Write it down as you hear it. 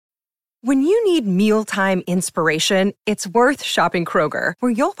When you need mealtime inspiration, it's worth shopping Kroger,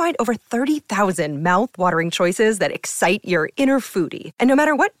 where you'll find over 30,000 mouth-watering choices that excite your inner foodie. And no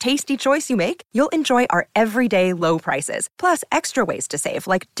matter what tasty choice you make, you'll enjoy our everyday low prices, plus extra ways to save,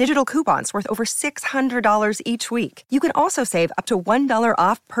 like digital coupons worth over $600 each week. You can also save up to $1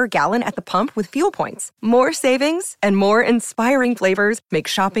 off per gallon at the pump with fuel points. More savings and more inspiring flavors make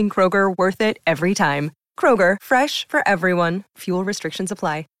shopping Kroger worth it every time. Kroger, fresh for everyone. Fuel restrictions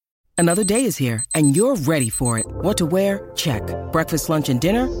apply. Another day is here, and you're ready for it. What to wear? Check. Breakfast, lunch, and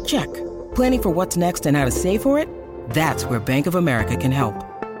dinner? Check. Planning for what's next and how to save for it? That's where Bank of America can help.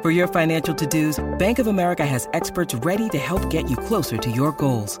 For your financial to-dos, Bank of America has experts ready to help get you closer to your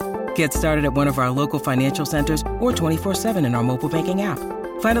goals. Get started at one of our local financial centers or 24/7 in our mobile banking app.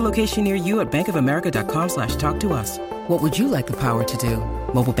 Find a location near you at bankofamerica.com/talktous. What would you like the power to do?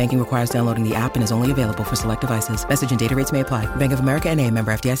 Mobile banking requires downloading the app and is only available for select devices. Message and data rates may apply. Bank of America N.A.,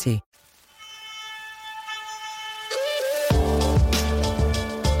 member FDIC.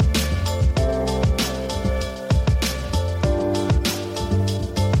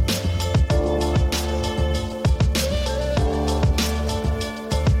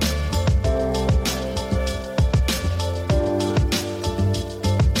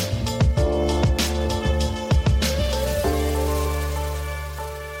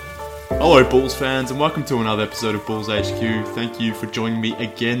 Hello Bulls fans and welcome to another episode of Bulls HQ. Thank you for joining me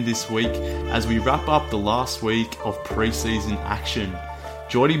again this week as we wrap up the last week of preseason action.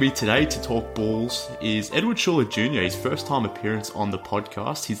 Joining me today to talk Bulls is Edward Schuller Jr., his first time appearance on the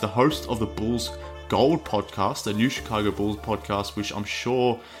podcast. He's the host of the Bulls Gold podcast, a new Chicago Bulls podcast, which I'm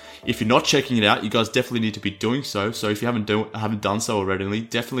sure if you're not checking it out, you guys definitely need to be doing so. So if you haven't done so already,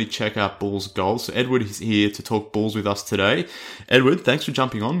 definitely check out Bulls Gold. So Edward is here to talk Bulls with us today. Edward, thanks for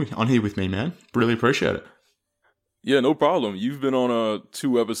jumping on here with me, man. Really appreciate it. Yeah, no problem. You've been on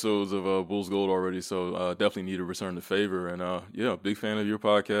 2 episodes of Bulls Gold already, so definitely need to return the favor. And yeah, big fan of your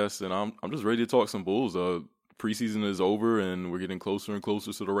podcast, and I'm just ready to talk some Bulls. Preseason is over, and we're getting closer and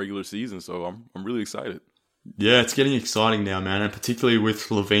closer to the regular season, so I'm really excited. Yeah, it's getting exciting now, man, and particularly with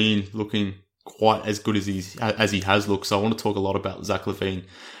LaVine looking quite as good as he has looked. So I want to talk a lot about Zach LaVine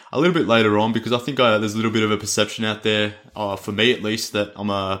a little bit later on because I think there's a little bit of a perception out there, for me at least, that I'm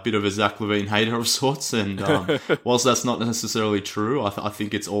a bit of a Zach LaVine hater of sorts. And whilst that's not necessarily true, I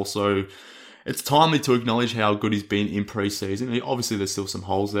think it's timely to acknowledge how good he's been in preseason. Obviously, there's still some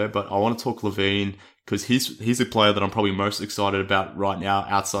holes there, but I want to talk LaVine because he's the player that I'm probably most excited about right now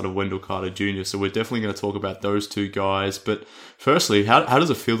outside of Wendell Carter Jr. So we're definitely going to talk about those two guys. But firstly, how does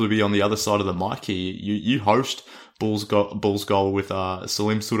it feel to be on the other side of the mic here? You host Bulls Goal with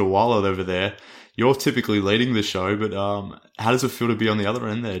Salim Sudawala over there. You're typically leading the show, but how does it feel to be on the other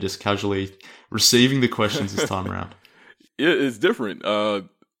end there, just casually receiving the questions this time around? It's different.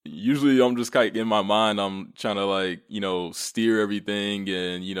 Usually I'm just kind of in my mind, I'm trying to steer everything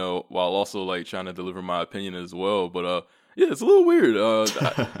and, while also trying to deliver my opinion as well. But, yeah, it's a little weird.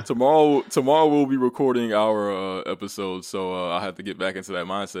 Tomorrow we'll be recording our episode. So, I have to get back into that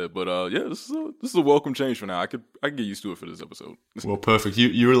mindset. But, yeah, this is a welcome change for now. I can get used to it for this episode. Well, perfect.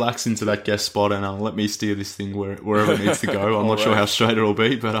 You relax into that guest spot and let me steer this thing wherever it needs to go. I'm not sure how straight it'll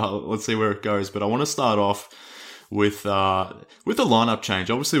be, but let's see where it goes. But I want to start off with the lineup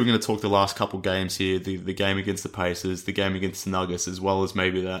change. Obviously, we're going to talk the last couple games here, the game against the Pacers, the game against the Nuggets, as well as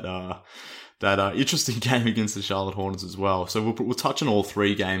maybe that interesting game against the Charlotte Hornets as well. So we'll touch on all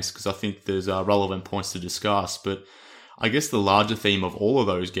 3 games because I think there's relevant points to discuss. But I guess the larger theme of all of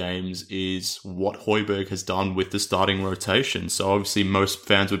those games is what Hoiberg has done with the starting rotation. So obviously, most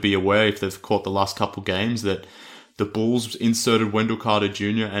fans would be aware if they've caught the last couple games that the Bulls inserted Wendell Carter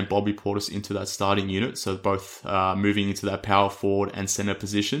Jr. and Bobby Portis into that starting unit, so both moving into that power forward and center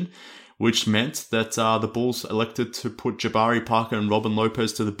position, which meant that the Bulls elected to put Jabari Parker and Robin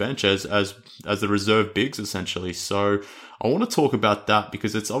Lopez to the bench as the reserve bigs, essentially. So I want to talk about that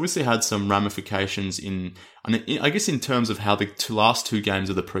because it's obviously had some ramifications in terms of how the last 2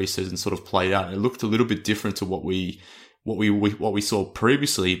 games of the preseason sort of played out. It looked a little bit different to what we saw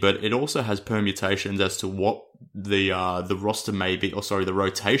previously, but it also has permutations as to what the roster may be, the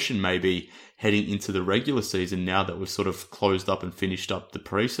rotation may be heading into the regular season now that we've sort of closed up and finished up the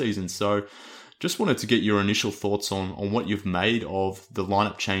preseason. So just wanted to get your initial thoughts on what you've made of the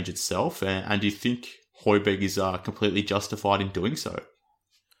lineup change itself, and do you think Hoiberg is completely justified in doing so?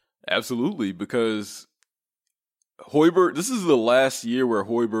 Absolutely, because Hoiberg, this is the last year where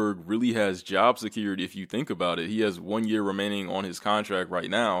Hoiberg really has job security if you think about it. He has 1 year remaining on his contract right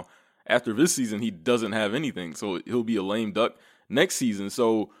now. After this season, he doesn't have anything, so he'll be a lame duck next season.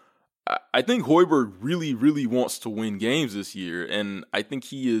 So I think Hoiberg really, really wants to win games this year, and I think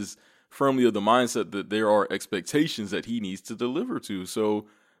he is firmly of the mindset that there are expectations that he needs to deliver to. So,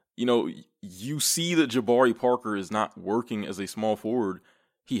 you see that Jabari Parker is not working as a small forward.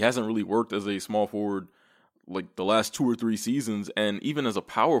 He hasn't really worked as a small forward like the last 2 or 3 seasons. And even as a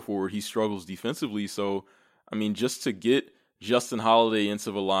power forward, he struggles defensively. So, just to get Justin Holiday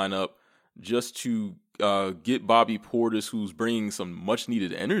into the lineup, just to get Bobby Portis, who's bringing some much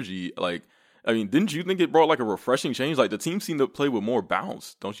needed energy. Didn't you think it brought like a refreshing change? Like the team seemed to play with more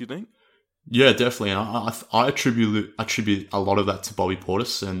bounce, don't you think? Yeah, definitely. And I attribute a lot of that to Bobby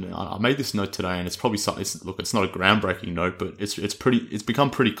Portis. And I made this note today, and it's probably something. It's not a groundbreaking note, but it's become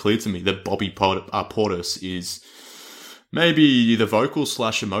pretty clear to me that Bobby Portis is maybe the vocal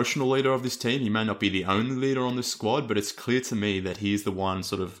 / emotional leader of this team. He may not be the only leader on this squad, but it's clear to me that he is the one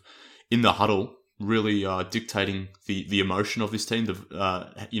sort of in the huddle, really dictating the emotion of this team.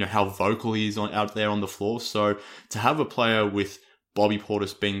 How vocal he is out there on the floor. So to have a player with Bobby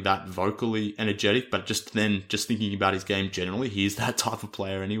Portis being that vocally energetic, but just thinking about his game generally, he's that type of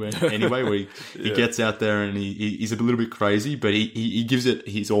player anyway, where he gets out there and he's a little bit crazy, but he gives it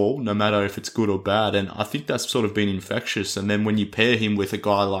his all, no matter if it's good or bad. And I think that's sort of been infectious. And then when you pair him with a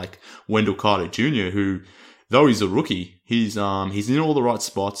guy like Wendell Carter Jr., who, though he's a rookie, he's in all the right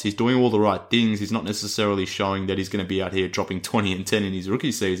spots. He's doing all the right things. He's not necessarily showing that he's going to be out here dropping 20 and 10 in his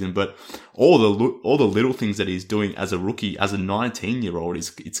rookie season, but all the little things that he's doing as a rookie, as a 19-year-old,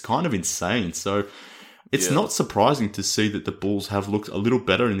 it's kind of insane. So it's not surprising to see that the Bulls have looked a little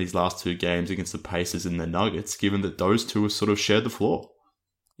better in these last 2 games against the Pacers and the Nuggets, given that those two have sort of shared the floor.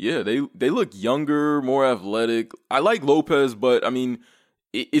 Yeah, they look younger, more athletic. I like Lopez, but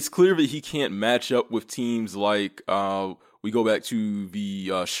it's clear that he can't match up with teams like we go back to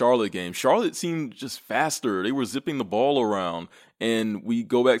the Charlotte game. Charlotte seemed just faster. They were zipping the ball around. And we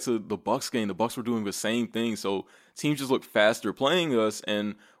go back to the Bucks game. The Bucks were doing the same thing. So teams just look faster playing us.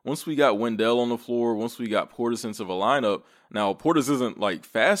 And once we got Wendell on the floor, once we got Portis into the lineup, now Portis isn't like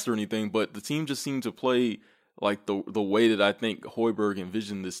fast or anything, but the team just seemed to play like the way that I think Hoiberg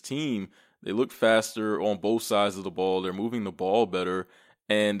envisioned this team. They look faster on both sides of the ball. They're moving the ball better.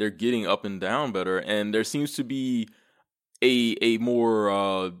 And they're getting up and down better. And there seems to be a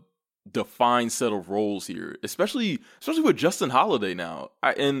more defined set of roles here, especially with Justin Holiday now.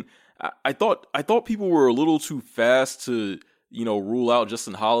 I thought people were a little too fast to rule out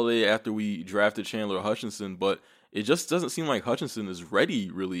Justin Holiday after we drafted Chandler Hutchinson, but it just doesn't seem like Hutchinson is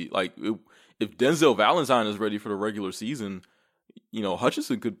ready really. Like if Denzel Valentine is ready for the regular season,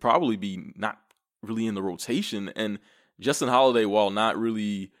 Hutchinson could probably be not really in the rotation. And Justin Holiday, while not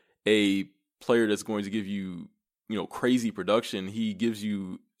really a player that's going to give you, crazy production, he gives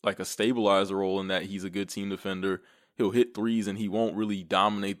you like a stabilizer role in that he's a good team defender. He'll hit threes and he won't really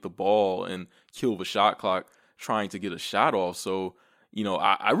dominate the ball and kill the shot clock trying to get a shot off. So,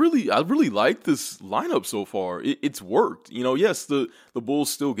 I really like this lineup so far. It's worked. Yes, the Bulls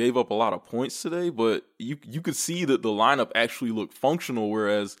still gave up a lot of points today, but you could see that the lineup actually looked functional,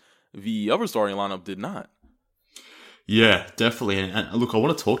 whereas the other starting lineup did not. Yeah, definitely. And look, I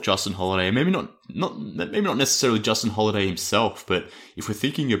want to talk Justin Holiday. Maybe not necessarily Justin Holiday himself, but if we're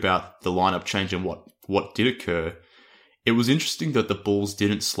thinking about the lineup change and what did occur, it was interesting that the Bulls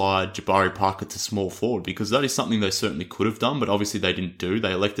didn't slide Jabari Parker to small forward, because that is something they certainly could have done, but obviously they didn't do.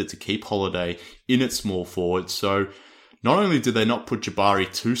 They elected to keep Holiday in at small forward. So not only did they not put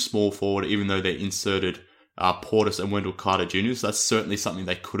Jabari to small forward, even though they inserted Portis and Wendell Carter Jr., so that's certainly something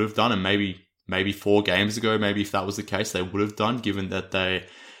they could have done, and maybe 4 games ago, maybe if that was the case, they would have done, given that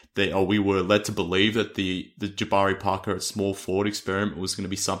we were led to believe that the Jabari Parker at small forward experiment was going to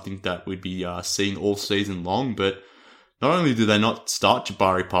be something that we'd be seeing all season long. But not only did they not start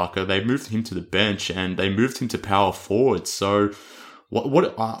Jabari Parker, they moved him to the bench and they moved him to power forward. So what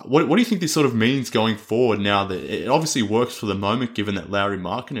do you think this sort of means going forward now? That it obviously works for the moment, given that Lauri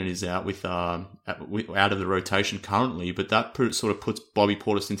Markkanen is out out of the rotation currently, but that sort of puts Bobby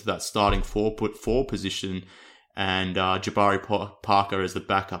Portis into that starting 4 position and Jabari Parker as the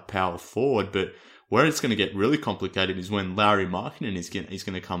backup power forward. But where it's going to get really complicated is when Lauri Markkanen is going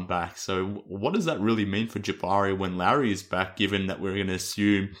to come back. So what does that really mean for Jabari when Lauri is back, given that we're going to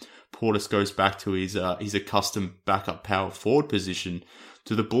assume Portis goes back to his accustomed backup power forward position?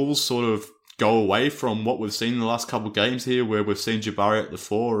 Do the Bulls sort of go away from what we've seen in the last couple of games here, where we've seen Jabari at the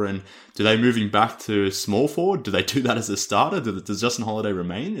 4, and do they moving back to small forward? Do they do that as a starter? Does Justin Holiday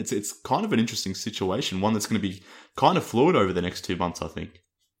remain? It's kind of an interesting situation, one that's going to be kind of fluid over the next 2 months, I think.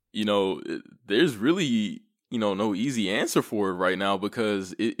 There's really, no easy answer for it right now,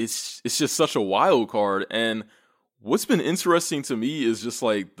 because it's just such a wild card. And what's been interesting to me is just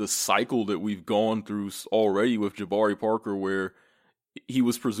like the cycle that we've gone through already with Jabari Parker, where he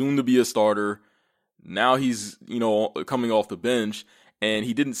was presumed to be a starter. Now he's, coming off the bench, and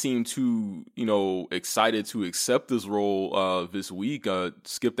he didn't seem too, excited to accept this role this week.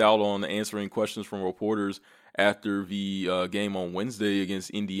 Skipped out on answering questions from reporters after the game on Wednesday against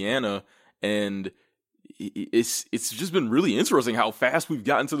Indiana, and it's just been really interesting how fast we've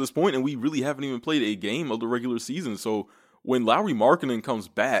gotten to this point, and we really haven't even played a game of the regular season. So when Lauri Markkanen comes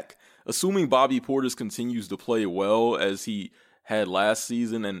back, assuming Bobby Portis continues to play well as he had last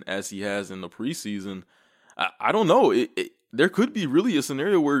season and as he has in the preseason, I don't know. There could be really a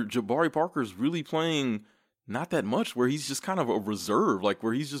scenario where Jabari Parker's really playing not that much, where he's just kind of a reserve, like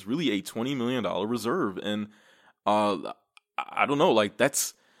where he's just really a $20 million reserve. And I don't know, like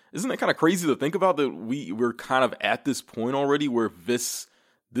isn't that kind of crazy to think about, that we're kind of at this point already where this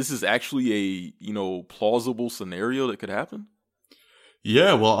is actually a, plausible scenario that could happen?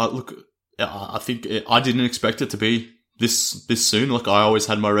 Yeah, well, look, I think I didn't expect it to be this soon. Look, I always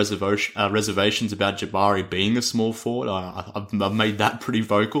had my reservations about Jabari being a small forward. I've made that pretty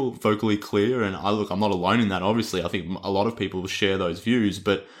vocally clear, and I'm not alone in that. Obviously, I think a lot of people share those views,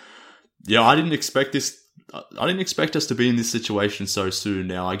 but yeah, I didn't expect us to be in this situation so soon.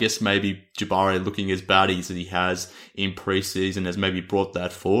 Now, I guess maybe Jabari, looking as bad as he has in preseason, has maybe brought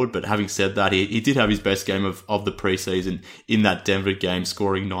that forward. But having said that, he did have his best game of the preseason in that Denver game,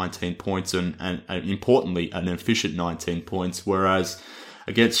 scoring 19 points and importantly, an efficient 19 points. Whereas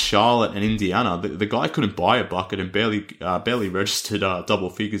against Charlotte and Indiana, the guy couldn't buy a bucket and barely registered double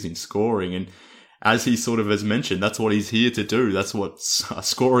figures in scoring. And as he sort of has mentioned, that's what he's here to do. That's what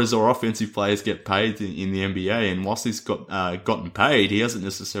scorers or offensive players get paid in the NBA. And whilst he's gotten paid, he hasn't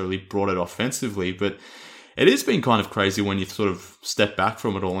necessarily brought it offensively. But it has been kind of crazy when you sort of step back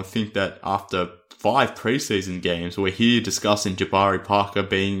from it all and think that after 5 preseason games, we're here discussing Jabari Parker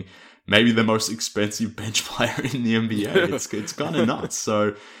being maybe the most expensive bench player in the NBA. It's kind of nuts.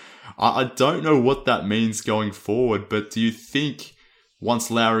 So I don't know what that means going forward. But do you think,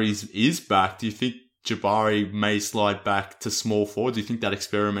 once Lauri is back, do you think Jabari may slide back to small forward? Do you think that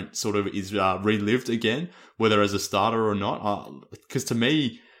experiment sort of is relived again, whether as a starter or not? Because to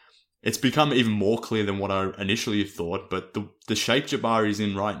me, it's become even more clear than what I initially thought. But the shape Jabari's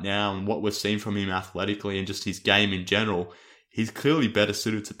in right now and what we've seen from him athletically and just his game in general, he's clearly better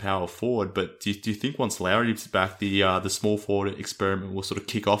suited to power forward. But do you think once Lauri's back, the small forward experiment will sort of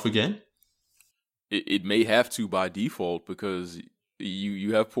kick off again? It may have to by default, because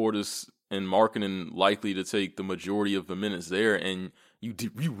you have Portis and Markkanen likely to take the majority of the minutes there, and you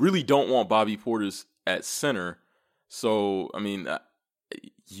really don't want Bobby Portis at center. So, I mean,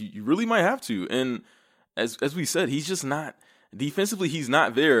 you really might have to. And as we said, he's just not defensively. He's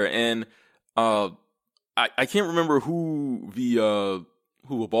not there. And I can't remember who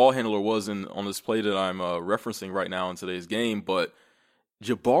a ball handler was on this play that I'm referencing right now in today's game, but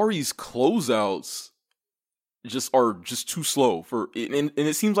Jabari's closeouts are just too slow and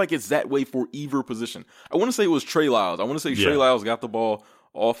it seems like it's that way for either position. I want to say it was Trey Lyles. Trey Lyles got the ball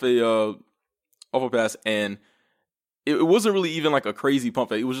off a pass, and it wasn't really even like a crazy pump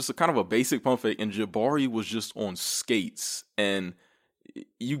fake. It was just a kind of a basic pump fake, and Jabari was just on skates, and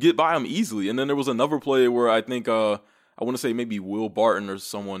you get by him easily. And then there was another play where I think I want to say maybe Will Barton or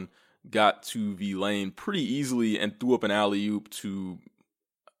someone got to the lane pretty easily and threw up an alley-oop to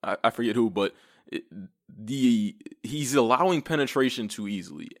I forget who, but he's allowing penetration too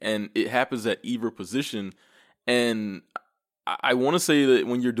easily, and it happens at either position. And I want to say that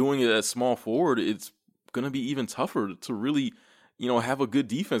when you're doing it at small forward, it's going to be even tougher to really, have a good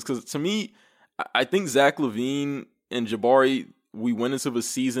defense. Because to me, I think Zach LaVine and Jabari, we went into the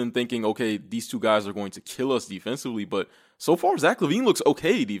season thinking, okay, these two guys are going to kill us defensively, but so far Zach LaVine looks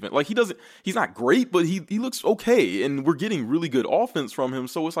okay defense. Like he's not great, but he looks okay, and we're getting really good offense from him.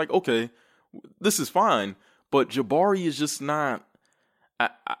 So it's like, okay, this is fine. But Jabari is just not. I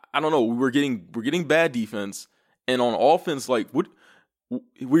don't know. We're getting bad defense, and on offense, like what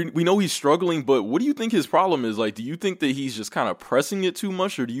we know he's struggling. But what do you think his problem is? Like, do you think that he's just kind of pressing it too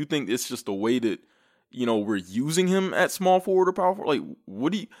much, or do you think it's just the way that we're using him at small forward or power forward? Like,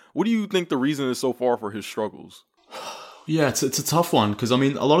 what do you think the reason is so far for his struggles? Yeah, it's a tough one, because I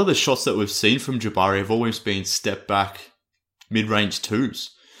mean, a lot of the shots that we've seen from Jabari have always been step back, mid-range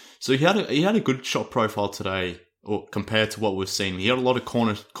twos. So he had a good shot profile today, or compared to what we've seen. He had a lot of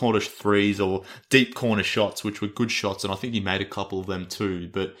corner threes or deep corner shots, which were good shots, and I think he made a couple of them too.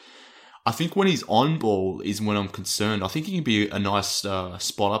 But I think when he's on ball is when I'm concerned. I think he can be a nice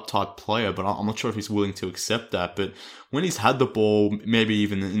spot up type player, but I'm not sure if he's willing to accept that. But when he's had the ball, maybe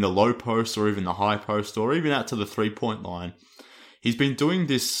even in the low post or even the high post or even out to the 3-point line, he's been doing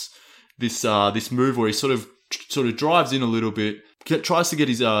this move where he sort of drives in a little bit, tries to get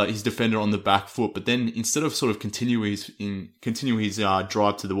his defender on the back foot, but then instead of sort of continue his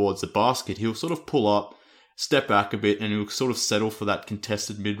drive towards the basket, he'll sort of pull up, step back a bit, and he'll sort of settle for that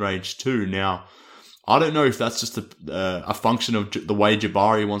contested mid-range too. Now, I don't know if that's just a function of the way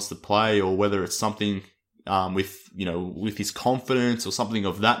Jabari wants to play, or whether it's something with his confidence or something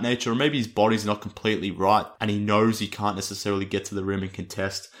of that nature, or maybe his body's not completely right and he knows he can't necessarily get to the rim and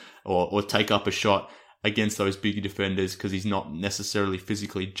contest or take up a shot against those bigger defenders because he's not necessarily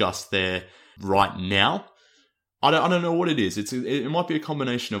physically just there right now. I don't know what it is. It might be a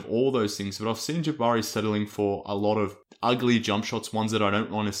combination of all those things, but I've seen Jabari settling for a lot of ugly jump shots, ones that I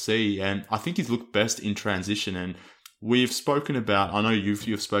don't want to see, and I think he's looked best in transition. And we've spoken about, I know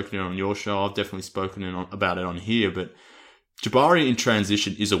you've spoken on your show, I've definitely spoken about it on here, but Jabari in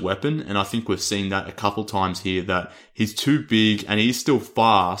transition is a weapon, and I think we've seen that a couple times here, that he's too big and he's still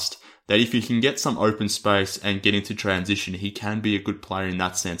fast, that if he can get some open space and get into transition, he can be a good player in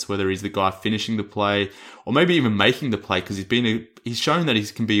that sense, whether he's the guy finishing the play or maybe even making the play, because he's shown that he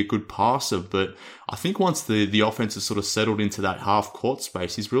can be a good passer. But I think once the offense has sort of settled into that half court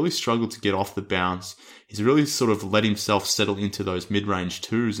space, he's really struggled to get off the bounce. He's really sort of let himself settle into those mid-range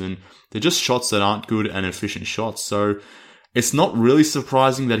twos, and they're just shots that aren't good and efficient shots. So it's not really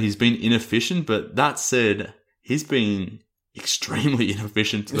surprising that he's been inefficient, but that said, he's been extremely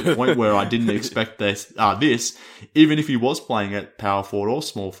inefficient to the point where I didn't expect this, even if he was playing at power forward or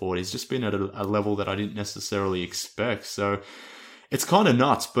small forward. He's just been at a level that I didn't necessarily expect. So it's kind of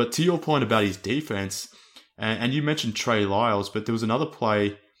nuts. But to your point about his defense, and you mentioned Trey Lyles, but there was another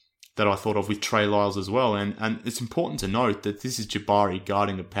play that I thought of with Trey Lyles as well. And it's important to note that this is Jabari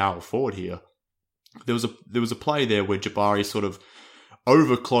guarding a power forward here. There was a play there where Jabari sort of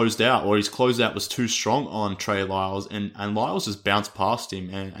over closed out, or his closeout was too strong on Trey Lyles, and Lyles just bounced past him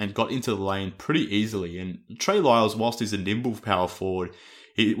and got into the lane pretty easily. And Trey Lyles, whilst he's a nimble power forward,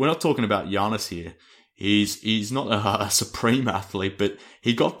 we're not talking about Giannis here. He's not a supreme athlete, but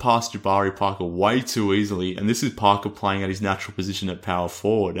he got past Jabari Parker way too easily, and this is Parker playing at his natural position at power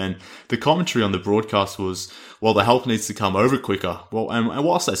forward. And the commentary on the broadcast was, well, the help needs to come over quicker. Well, and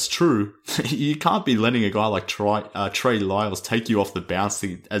whilst that's true, you can't be letting a guy like Trey Lyles take you off the bounce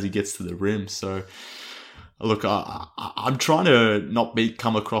as he gets to the rim. So, look, I'm trying to not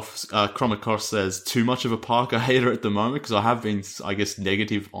come across as too much of a Parker hater at the moment, because I have been, I guess,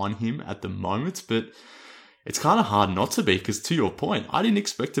 negative on him at the moment, but it's kind of hard not to be, because to your point, I didn't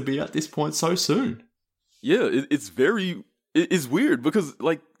expect to be at this point so soon. Yeah, it's weird because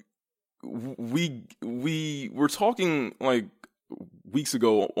like we were talking like weeks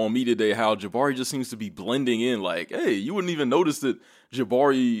ago on Media Day how Jabari just seems to be blending in. Like, hey, you wouldn't even notice that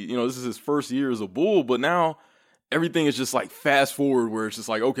Jabari, this is his first year as a Bull, but now everything is just like fast forward where it's just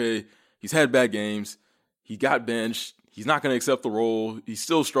like, okay, he's had bad games, he got benched, he's not going to accept the role, he's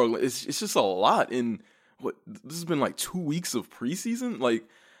still struggling. It's just a lot in this has been like 2 weeks of preseason. Like,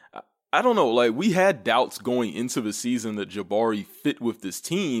 I don't know, like we had doubts going into the season that Jabari fit with this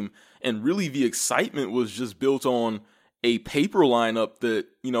team, and really the excitement was just built on a paper lineup that,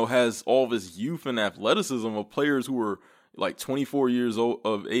 has all this youth and athleticism of players who were like 24 years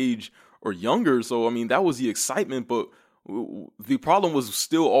of age or younger. So, I mean, that was the excitement, but the problem was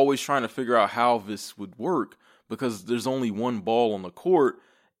still always trying to figure out how this would work, because there's only one ball on the court.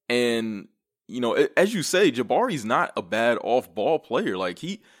 And, as you say, Jabari's not a bad off-ball player. Like,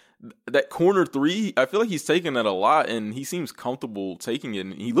 that corner three, I feel like he's taking that a lot, and he seems comfortable taking it,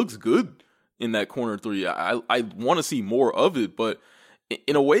 and he looks good in that corner three. I want to see more of it, but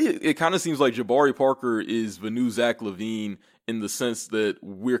in a way, it kind of seems like Jabari Parker is the new Zach LaVine, in the sense that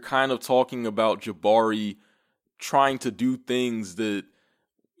we're kind of talking about Jabari trying to do things that,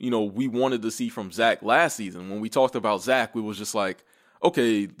 we wanted to see from Zach last season. When we talked about Zach, it was just like,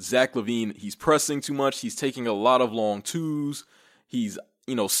 okay, Zach LaVine, he's pressing too much, he's taking a lot of long twos, he's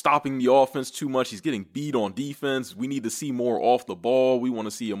stopping the offense too much, he's getting beat on defense, we need to see more off the ball, we want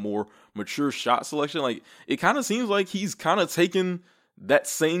to see a more mature shot selection. Like, it kind of seems like he's kind of taken that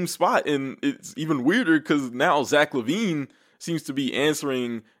same spot, and it's even weirder because now Zach LaVine seems to be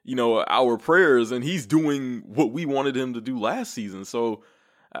answering, our prayers, and he's doing what we wanted him to do last season. So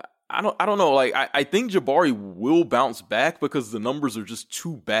I don't know. Like, I think Jabari will bounce back because the numbers are just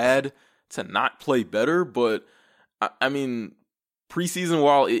too bad to not play better. But I mean, preseason,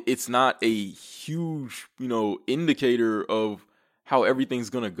 while it's not a huge, indicator of how everything's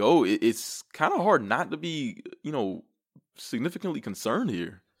going to go, it's kind of hard not to be, significantly concerned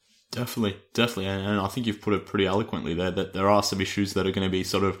here. Definitely. And I think you've put it pretty eloquently there, that there are some issues that are going to be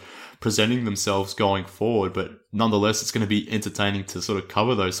sort of presenting themselves going forward, but nonetheless, it's going to be entertaining to sort of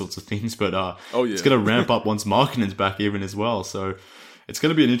cover those sorts of things. But it's going to ramp up once Markkanen's back even as well. So it's going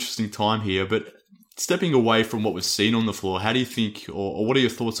to be an interesting time here. But stepping away from what we've seen on the floor, how do you think, or what are your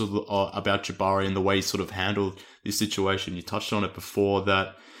thoughts about Jabari and the way he sort of handled this situation? You touched on it before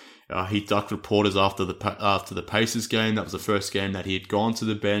that he ducked reporters after the Pacers game. That was the first game that he had gone to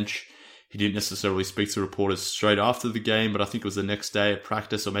the bench. He didn't necessarily speak to reporters straight after the game, but I think it was the next day at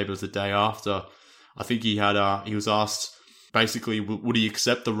practice, or maybe it was the day after. I think he was asked basically, would he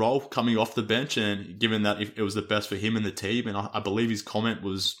accept the role coming off the bench, and given that if it was the best for him and the team, and I believe his comment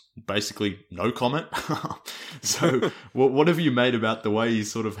was basically no comment. So what have you made about the way he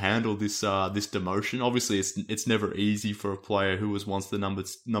sort of handled this demotion? Obviously, it's never easy for a player who was once the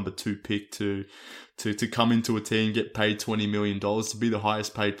number 2 pick to come into a team, get paid $20 million, to be the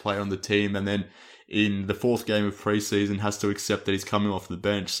highest paid player on the team, and then in the 4th game of preseason has to accept that he's coming off the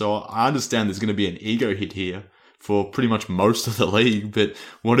bench. So I understand there's going to be an ego hit here for pretty much most of the league, but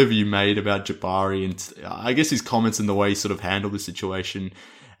what have you made about Jabari and I guess his comments and the way he sort of handled the situation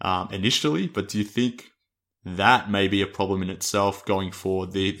initially? But do you think that may be a problem in itself going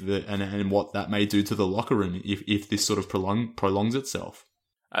forward, and what that may do to the locker room if this sort of prolongs itself?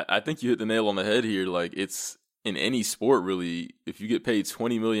 I think you hit the nail on the head here. Like, it's in any sport, really, if you get paid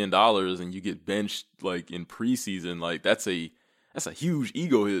 $20 million and you get benched like in preseason, like that's a huge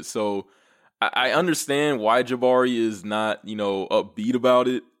ego hit. So I understand why Jabari is not, upbeat about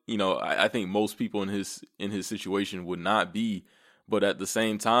it. I think most people in his situation would not be. But at the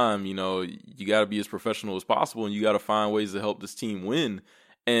same time, you got to be as professional as possible, and you got to find ways to help this team win.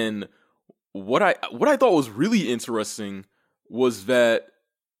 And what I thought was really interesting was that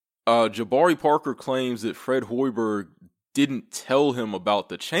Jabari Parker claims that Fred Hoiberg didn't tell him about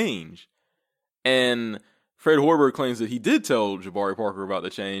the change. And Fred Hoiberg claims that he did tell Jabari Parker about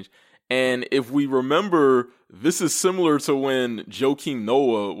the change. And if we remember, this is similar to when Joakim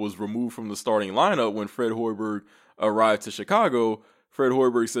Noah was removed from the starting lineup when Fred Hoiberg arrived to Chicago. Fred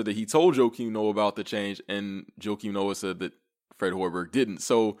Hoiberg said that he told Joakim Noah about the change, and Joakim Noah said that Fred Hoiberg didn't.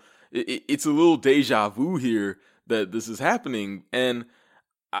 So it's a little deja vu here that this is happening. And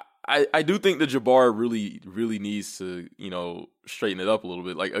I do think that Jabari really, really needs to, straighten it up a little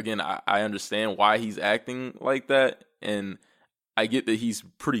bit. Like, again, I understand why he's acting like that, and I get that he's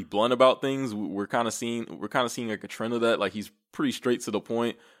pretty blunt about things. We're kind of seeing like a trend of that. Like, he's pretty straight to the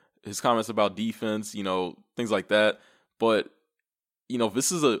point. His comments about defense, things like that. But,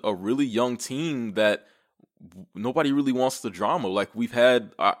 this is a really young team that nobody really wants the drama. Like, we've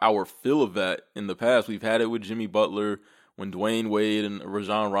had our fill of that in the past. We've had it with Jimmy Butler when Dwayne Wade and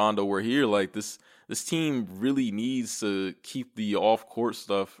Rajon Rondo were here. Like, this team really needs to keep the off-court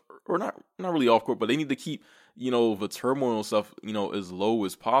stuff, or not really off-court, but they need to keep the turmoil stuff, as low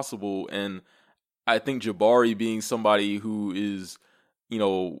as possible. And I think Jabari, being somebody who is,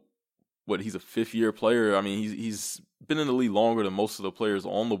 he's a 5th-year player. I mean, he's been in the league longer than most of the players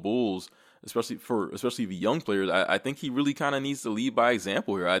on the Bulls, especially the young players. I think he really kind of needs to lead by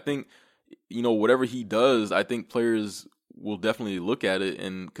example here. I think, whatever he does, I think players will definitely look at it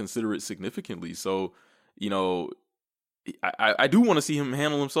and consider it significantly. So, I do want to see him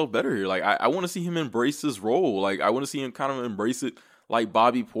handle himself better here. Like, I want to see him embrace his role. Like, I want to see him kind of embrace it like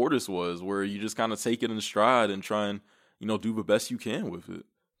Bobby Portis was, where you just kind of take it in stride and try and, do the best you can with it.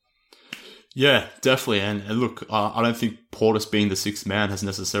 Yeah, definitely. And look, I don't think Portis being the 6th man has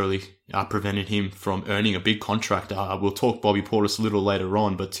necessarily prevented him from earning a big contract. We'll talk Bobby Portis a little later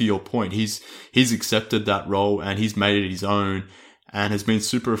on, but to your point, he's accepted that role and he's made it his own and has been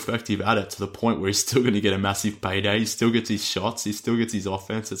super effective at it, to the point where he's still going to get a massive payday. He still gets his shots, he still gets his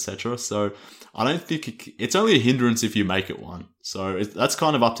offense, etc. So I don't think it's only a hindrance if you make it one. So that's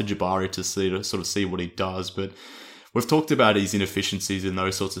kind of up to Jabari to sort of see what he does. But we've talked about his inefficiencies and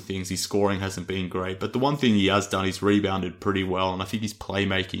those sorts of things. His scoring hasn't been great, but the one thing he has done, he's rebounded pretty well, and I think his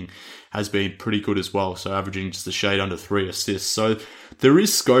playmaking has been pretty good as well, so averaging just a shade under 3 assists. So there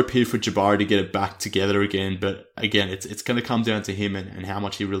is scope here for Jabari to get it back together again, but again, it's going to come down to him and how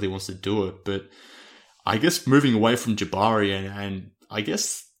much he really wants to do it. But I guess moving away from Jabari and I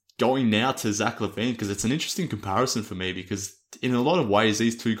guess going now to Zach LaVine, because it's an interesting comparison for me, because in a lot of ways,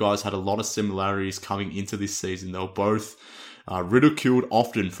 these two guys had a lot of similarities coming into this season. They were both ridiculed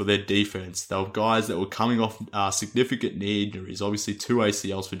often for their defense. They were guys that were coming off significant knee injuries. Obviously, 2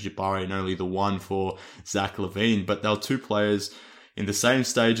 ACLs for Jabari and only the 1 for Zach LaVine. But they were 2 players in the same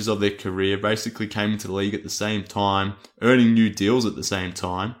stages of their career, basically came into the league at the same time, earning new deals at the same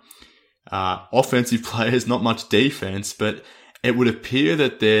time. Offensive players, not much defense, but it would appear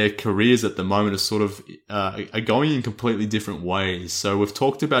that their careers at the moment are sort of are going in completely different ways. So we've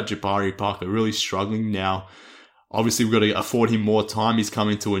talked about Jabari Parker really struggling now. Obviously, we've got to afford him more time. He's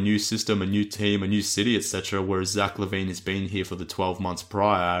coming to a new system, a new team, a new city, etc., whereas Zach LaVine has been here for the 12 months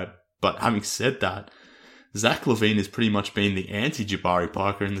prior. But having said that, Zach LaVine has pretty much been the anti-Jabari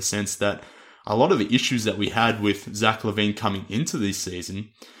Parker in the sense that a lot of the issues that we had with Zach LaVine coming into this season,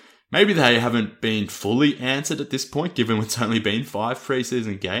 maybe they haven't been fully answered at this point, given it's only been 5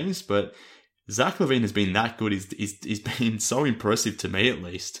 preseason games, but Zach LaVine has been that good. He's been so impressive to me, at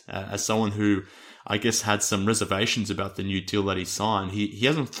least, as someone who I guess had some reservations about the new deal that he signed. He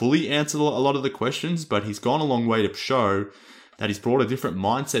hasn't fully answered a lot of the questions, but he's gone a long way to show that he's brought a different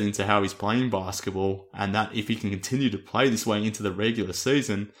mindset into how he's playing basketball, and that if he can continue to play this way into the regular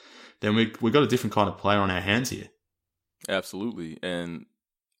season, then we've got a different kind of player on our hands here. Absolutely. And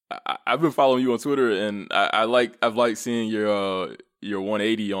I've been following you on Twitter, and I've liked seeing your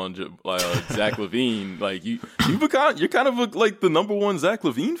 180 on Zach LaVine. Like you're kind of like the number one Zach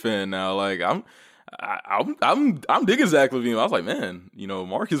LaVine fan now. Like I'm digging Zach LaVine. I was like, man,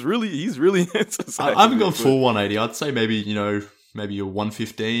 Mark he's really into Zach I haven't gone full 180. I'd say maybe a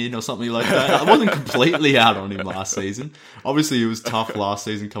 115 or something like that. I wasn't completely out on him last season. Obviously, it was tough last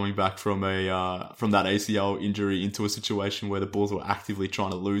season coming back from that ACL injury into a situation where the Bulls were actively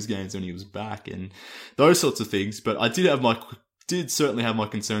trying to lose games when he was back and those sorts of things. But I did certainly have my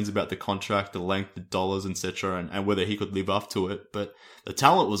concerns about the contract, the length, the dollars, etc., and whether he could live up to it. But the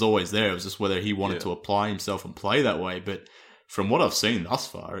talent was always there. It was just whether he wanted to apply himself and play that way. But from what I've seen thus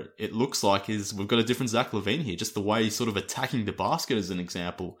far, it looks like we've got a different Zach LaVine here. Just the way he's sort of attacking the basket, as an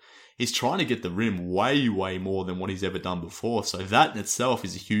example. He's trying to get the rim way, way more than what he's ever done before. So that in itself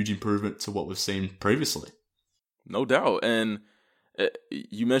is a huge improvement to what we've seen previously. No doubt. And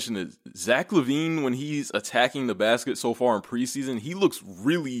you mentioned it. Zach LaVine, when he's attacking the basket so far in preseason, he looks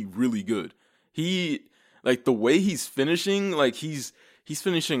really, really good. He, like, the way he's finishing, like, he's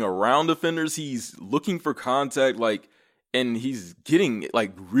finishing around defenders. He's looking for contact, like, and he's getting,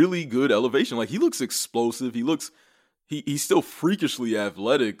 like, really good elevation. Like, he looks explosive. He's still freakishly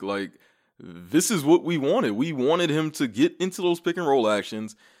athletic. Like, this is what we wanted. We wanted him to get into those pick and roll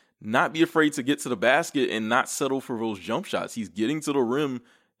actions, not be afraid to get to the basket and not settle for those jump shots. He's getting to the rim.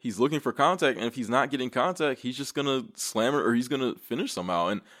 He's looking for contact. And if he's not getting contact, he's just going to slam it or he's going to finish somehow.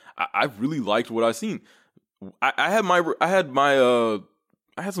 And I really liked what I've seen. I had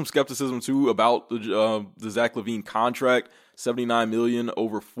some skepticism too about the Zach LaVine contract, $79 million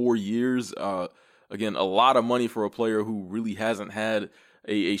over 4 years. Again, a lot of money for a player who really hasn't had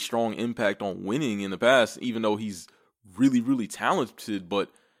a strong impact on winning in the past, even though he's really, really talented.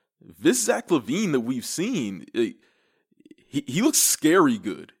 But this Zach LaVine that we've seen, he looks scary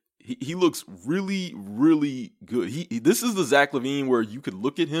good. He looks really, really good. This is the Zach LaVine where you could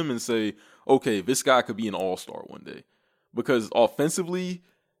look at him and say, okay, this guy could be an all-star one day. Because offensively,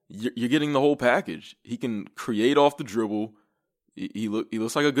 you're getting the whole package. He can create off the dribble. He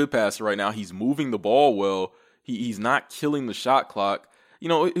looks like a good passer right now. He's moving the ball well. He's not killing the shot clock.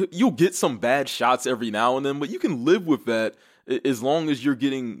 You'll get some bad shots every now and then, but you can live with that as long as you're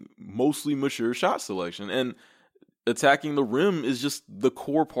getting mostly mature shot selection. And attacking the rim is just the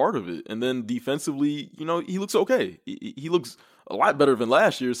core part of it. And then defensively, he looks okay. He looks a lot better than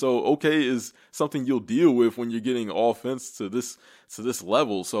last year. So okay is something you'll deal with when you're getting offense to this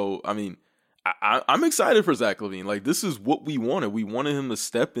level. So, I mean, I'm excited for Zach LaVine. Like, this is what we wanted. We wanted him to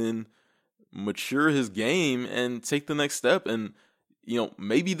step in, mature his game, and take the next step. And,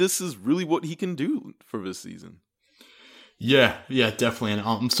 maybe this is really what he can do for this season. Yeah, definitely. And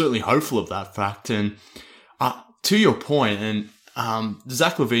I'm certainly hopeful of that fact. And to your point, and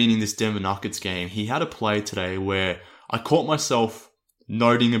Zach LaVine in this Denver Nuggets game, he had a play today where I caught myself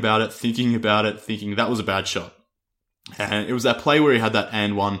noting about it, thinking that was a bad shot. And it was that play where he had that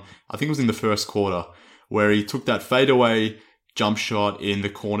and one, I think it was in the first quarter, where he took that fadeaway jump shot in the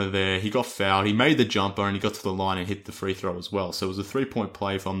corner there. He got fouled. He made the jumper and he got to the line and hit the free throw as well. So it was a 3-point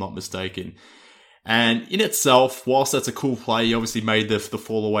play, if I'm not mistaken. And in itself, whilst that's a cool play, he obviously made the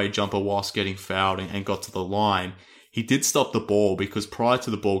fall away jumper whilst getting fouled and got to the line. He did stop the ball because prior to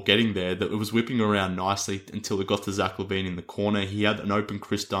the ball getting there, it was whipping around nicely until it got to Zach LaVine in the corner. He had an open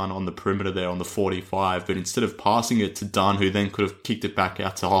Chris Dunn on the perimeter there on the 45, but instead of passing it to Dunn, who then could have kicked it back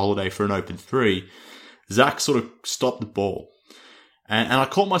out to Holiday for an open three, Zach sort of stopped the ball. And I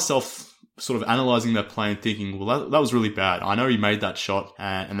caught myself sort of analysing that play and thinking, well, that was really bad. I know he made that shot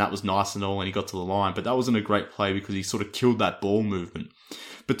and that was nice and all and he got to the line, but that wasn't a great play because he sort of killed that ball movement.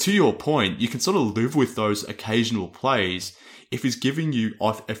 But to your point, you can sort of live with those occasional plays if he's giving you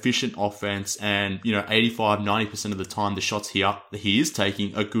efficient offense and, 85-90% of the time the shots he is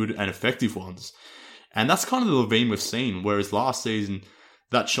taking are good and effective ones. And that's kind of the LaVine we've seen, whereas last season,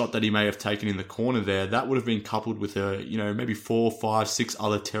 that shot that he may have taken in the corner there, that would have been coupled with maybe 4, 5, 6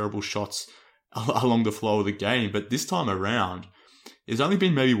 other terrible shots along the flow of the game. But this time around, there's only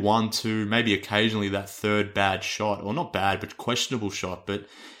been maybe 1, 2, maybe occasionally that third bad shot, or not bad, but questionable shot. But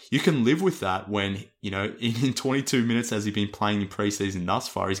you can live with that when, in 22 minutes as he's been playing in preseason thus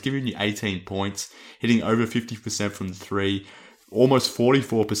far, he's giving you 18 points, hitting over 50% from the three, almost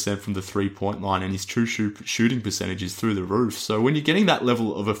 44% from the 3-point line, and his true shooting percentage is through the roof. So when you're getting that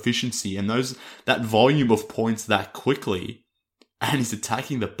level of efficiency and that volume of points that quickly, and he's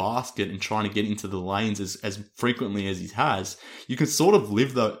attacking the basket and trying to get into the lanes as frequently as he has, you can sort of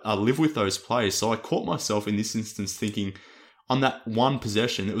live with those plays. So I caught myself in this instance thinking, on that one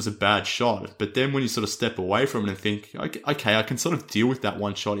possession, it was a bad shot. But then when you sort of step away from it and think, okay, I can sort of deal with that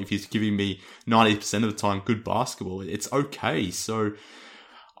one shot if he's giving me 90% of the time good basketball. It's okay. So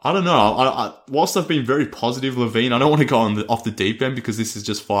I don't know. I whilst I've been very positive, LaVine, I don't want to go off the deep end because this is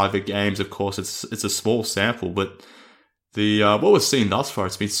just 5 games. Of course, it's a small sample, but what we've seen thus far,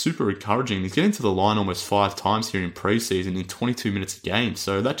 it's been super encouraging. He's getting to the line almost 5 times here in preseason in 22 minutes a game.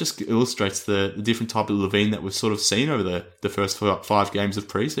 So that just illustrates the different type of LaVine that we've sort of seen over the first 5 games of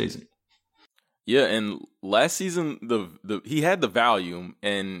preseason. Yeah, and last season he had the volume,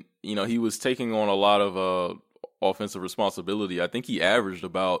 and he was taking on a lot of offensive responsibility. I think he averaged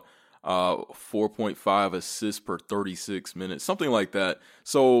about 4.5 assists per 36 minutes, something like that.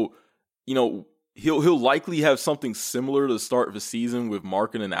 So he'll likely have something similar to the start of the season with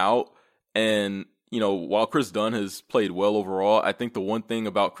Markkanen out. And, while Chris Dunn has played well overall, I think the one thing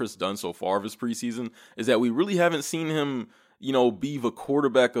about Chris Dunn so far of his preseason is that we really haven't seen him, be the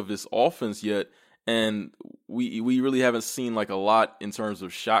quarterback of this offense yet. And we really haven't seen like a lot in terms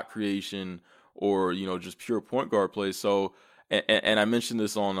of shot creation or, just pure point guard play. So, and I mentioned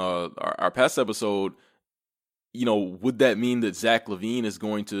this on our past episode, would that mean that Zach LaVine is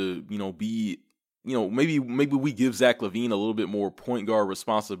going to, be maybe we give Zach LaVine a little bit more point guard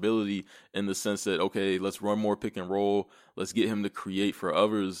responsibility in the sense that, okay, let's run more pick and roll. Let's get him to create for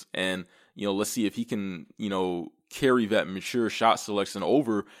others. And, let's see if he can, carry that mature shot selection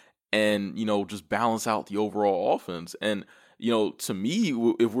over and, just balance out the overall offense. And, to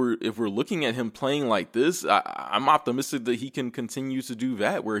me, if we're looking at him playing like this, I'm optimistic that he can continue to do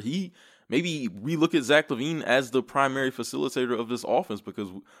that, where maybe we look at Zach LaVine as the primary facilitator of this offense, because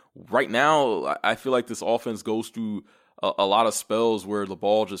right now I feel like this offense goes through a lot of spells where the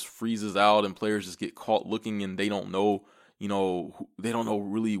ball just freezes out and players just get caught looking and they don't know, they don't know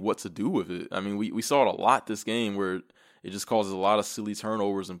really what to do with it. I mean, we saw it a lot this game where it just causes a lot of silly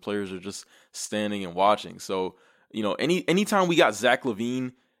turnovers and players are just standing and watching. So, anytime we got Zach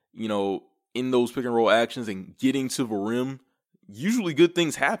LaVine, in those pick and roll actions and getting to the rim, usually good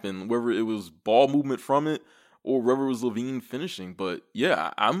things happen, whether it was ball movement from it or whether it was LaVine finishing. But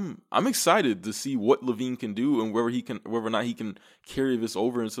yeah, I'm excited to see what LaVine can do and whether or not he can carry this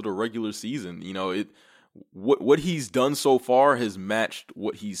over into the regular season. What he's done so far has matched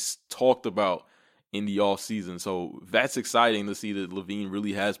what he's talked about in the off season. So that's exciting to see that LaVine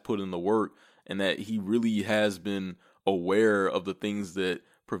really has put in the work and that he really has been aware of the things that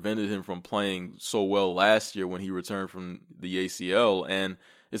prevented him from playing so well last year when he returned from the ACL. And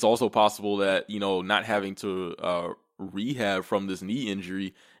it's also possible that, not having to rehab from this knee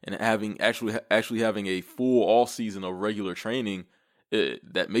injury and actually having a full off season of regular training,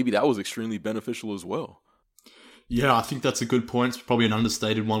 that maybe that was extremely beneficial as well. Yeah, I think that's a good point. It's probably an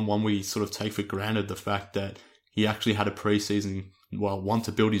understated one we sort of take for granted, the fact that he actually had a preseason, one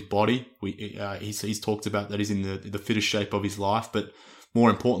to build his body. He's talked about that he's in the fittest shape of his life, but more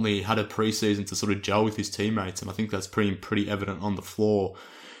importantly, he had a preseason to sort of gel with his teammates, and I think that's pretty evident on the floor.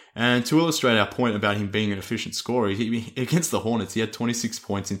 And to illustrate our point about him being an efficient scorer, against the Hornets, he had 26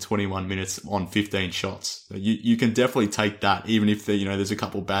 points in 21 minutes on 15 shots. So you can definitely take that, even if there's a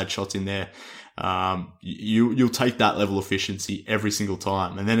couple bad shots in there. You'll take that level of efficiency every single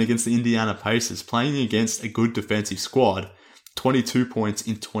time. And then against the Indiana Pacers, playing against a good defensive squad, 22 points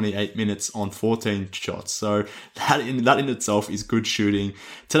in 28 minutes on 14 shots. So that in itself is good shooting.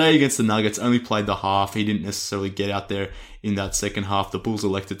 Today against the Nuggets, only played the half. He didn't necessarily get out there in that second half. The Bulls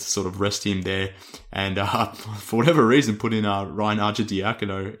elected to sort of rest him there. And for whatever reason, put in Ryan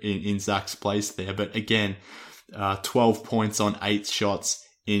Arcidiacono in Zach's place there. But again, 12 points on 8 shots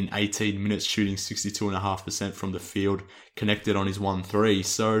in 18 minutes, shooting 62.5% from the field, connected on his 1-3.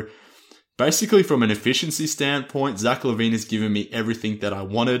 So basically from an efficiency standpoint, Zach LaVine has given me everything that I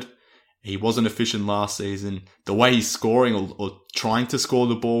wanted. He wasn't efficient last season. The way he's scoring or trying to score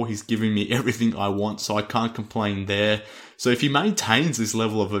the ball, he's giving me everything I want, so I can't complain there. So if he maintains this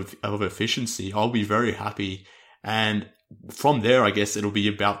level of efficiency, I'll be very happy. And from there, I guess it'll be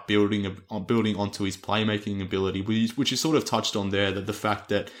about building onto his playmaking ability, which you sort of touched on there, that the fact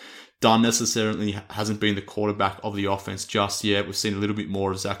that Dunn necessarily hasn't been the quarterback of the offense just yet. We've seen a little bit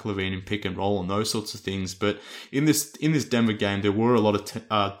more of Zach LaVine in pick and roll and those sorts of things. But in this Denver game, there were a lot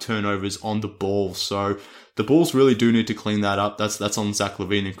of turnovers on the ball. So the Bulls really do need to clean that up. That's on Zach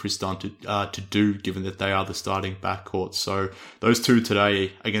LaVine and Chris Dunn to do, given that they are the starting backcourt. So those two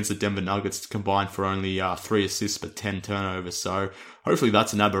today against the Denver Nuggets combined for only 3 assists but 10 turnovers. So hopefully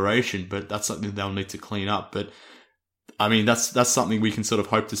that's an aberration, but that's something they'll need to clean up. But I mean, that's something we can sort of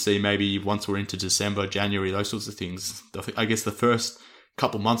hope to see maybe once we're into December, January, those sorts of things. I guess the first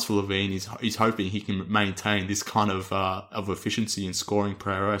couple months for LaVine, he's hoping he can maintain this kind of efficiency in scoring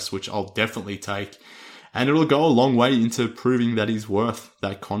prowess, which I'll definitely take. And it'll go a long way into proving that he's worth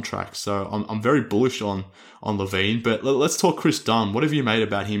that contract. So I'm very bullish on LaVine. But let's talk Chris Dunn. What have you made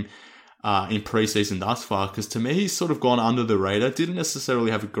about him in preseason thus far? Because to me, he's sort of gone under the radar. Didn't necessarily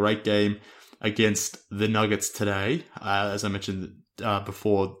have a great game against the Nuggets today. As I mentioned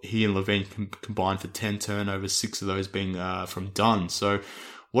before, he and LaVine combined for 10 turnovers, 6 of those being from Dunn. So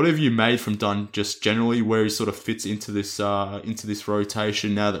what have you made from Dunn just generally, where he sort of fits into this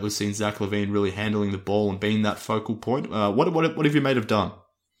rotation now that we've seen Zach LaVine really handling the ball and being that focal point? What have you made of Dunn?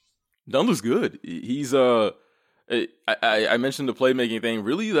 Dunn looks good. He's I mentioned the playmaking thing.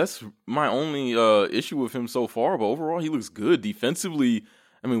 Really, that's my only issue with him so far. But overall, he looks good defensively.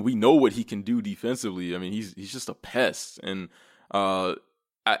 I mean, we know what he can do defensively. I mean, he's just a pest. And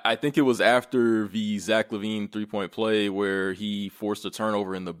I think it was after the Zach LaVine 3-point play where he forced a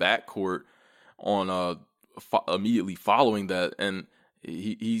turnover in the backcourt on immediately following that. And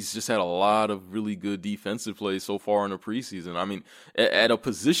he's just had a lot of really good defensive plays so far in the preseason. I mean, at a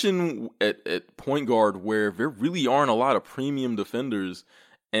position at point guard where there really aren't a lot of premium defenders,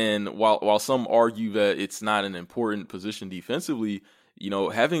 and while some argue that it's not an important position defensively, you know,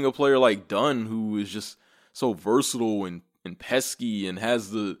 having a player like Dunn who is just so versatile and pesky and has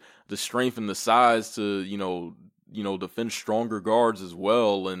the strength and the size to, you know, defend stronger guards as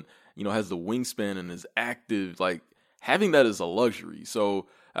well, and, you know, has the wingspan and is active, like, having that is a luxury. So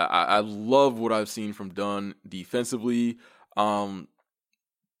I love what I've seen from Dunn defensively.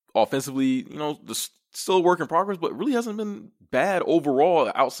 Offensively, you know, still a work in progress, but really hasn't been bad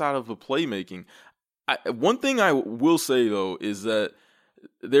overall outside of the playmaking. One thing I will say, though, is that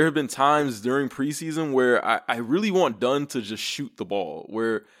there have been times during preseason where I really want Dunn to just shoot the ball,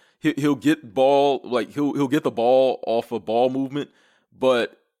 where he'll get ball, like he'll get the ball off a ball movement,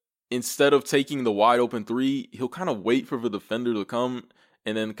 but instead of taking the wide open three, he'll kind of wait for the defender to come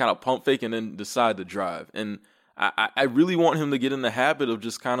and then kind of pump fake and then decide to drive. And I really want him to get in the habit of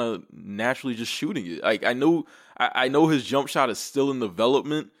just kind of naturally just shooting it. Like I know his jump shot is still in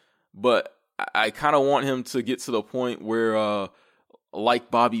development, but I kind of want him to get to the point where,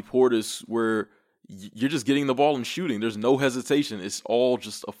 like Bobby Portis, where you're just getting the ball and shooting. There's no hesitation. It's all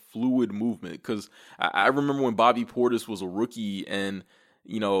just a fluid movement. Because I remember when Bobby Portis was a rookie, and,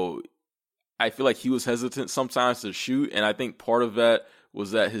 you know, I feel like he was hesitant sometimes to shoot. And I think part of that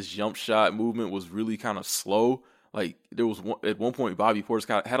was that his jump shot movement was really kind of slow. Like there was at one point, Bobby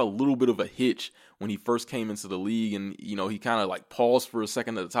Portis had a little bit of a hitch when he first came into the league, and, you know, he kind of like paused for a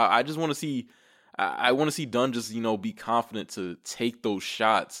second at the top. I just want to see. I want to see Dunn just, you know, be confident to take those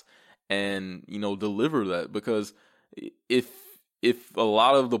shots and, you know, deliver that, because if a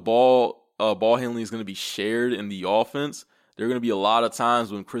lot of the ball handling is going to be shared in the offense, there are going to be a lot of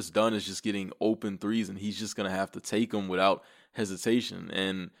times when Chris Dunn is just getting open threes and he's just going to have to take them without hesitation.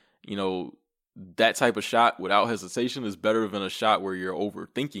 And, you know, that type of shot without hesitation is better than a shot where you're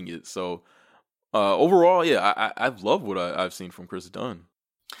overthinking it. So overall, yeah, I've loved what I've seen from Chris Dunn.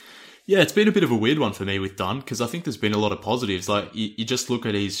 Yeah, it's been a bit of a weird one for me with Dunn, because I think there's been a lot of positives. Like, you just look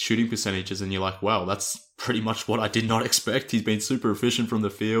at his shooting percentages and you're like, wow, that's pretty much what I did not expect. He's been super efficient from the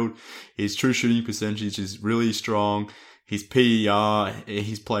field. His true shooting percentage is really strong. His PER,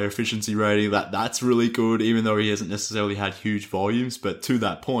 his player efficiency rating, that's really good, even though he hasn't necessarily had huge volumes. But to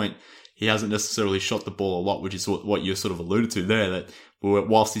that point, he hasn't necessarily shot the ball a lot, which is what you sort of alluded to there, that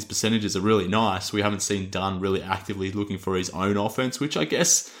whilst his percentages are really nice, we haven't seen Dunn really actively looking for his own offense, which I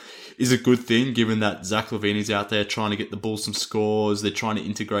guess is a good thing, given that Zach LaVine is out there trying to get the Bulls some scores. They're trying to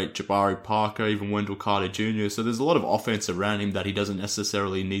integrate Jabari Parker, even Wendell Carter Jr. So there's a lot of offense around him that he doesn't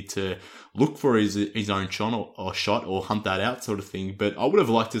necessarily need to look for his own shot or hunt that out sort of thing. But I would have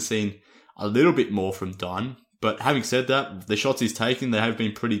liked to have seen a little bit more from Dunn. But having said that, the shots he's taken, they have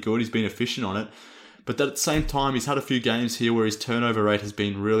been pretty good. He's been efficient on it. But at the same time, he's had a few games here where his turnover rate has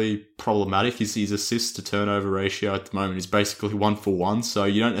been really problematic. His assist to turnover ratio at the moment is basically 1-for-1, so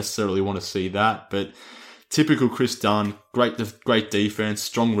you don't necessarily want to see that. But typical Chris Dunn, great defense,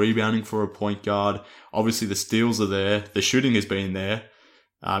 strong rebounding for a point guard. Obviously, the steals are there. The shooting has been there,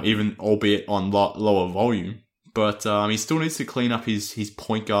 even albeit on lower volume. But he still needs to clean up his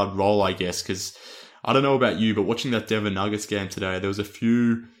point guard role, I guess, because I don't know about you, but watching that Denver Nuggets game today, there was a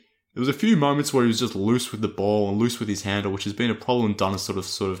few moments where he was just loose with the ball and loose with his handle, which has been a problem Dunn has sort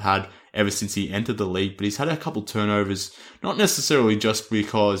of had ever since he entered the league. But he's had a couple turnovers, not necessarily just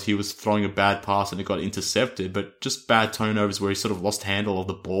because he was throwing a bad pass and it got intercepted, but just bad turnovers where he sort of lost handle of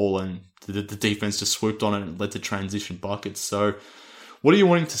the ball and the defense just swooped on it and led to transition buckets. So what are you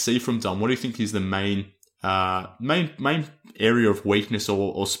wanting to see from Dunn? What do you think is the main area of weakness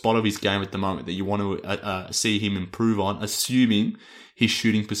or spot of his game at the moment that you want to see him improve on, assuming his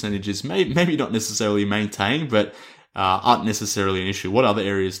shooting percentages maybe not necessarily maintain, but aren't necessarily an issue? What other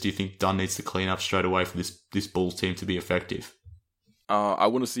areas do you think Dunn needs to clean up straight away for this Bulls team to be effective? I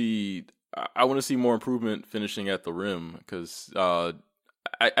want to see more improvement finishing at the rim, because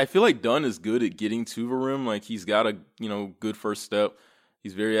I feel like Dunn is good at getting to the rim. Like, he's got a good first step.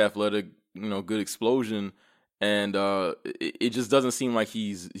 He's very athletic, good explosion, and it just doesn't seem like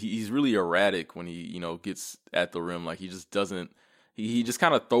he's really erratic when he gets at the rim. Like, he just doesn't. He just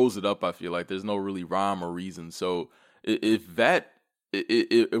kind of throws it up. I feel like there's no really rhyme or reason. So if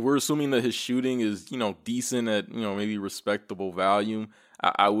we're assuming that his shooting is decent at maybe respectable volume,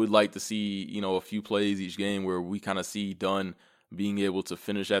 I would like to see a few plays each game where we kind of see Dunn being able to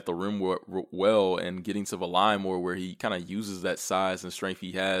finish at the rim well and getting to the line more, where he kind of uses that size and strength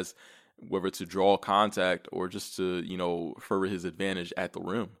he has, whether to draw contact or just to further his advantage at the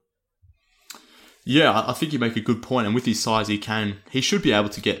rim. Yeah, I think you make a good point, and with his size, he should be able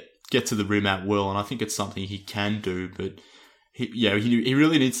to get to the rim at will, and I think it's something he can do. But he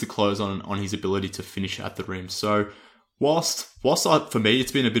really needs to close on his ability to finish at the rim. So whilst for me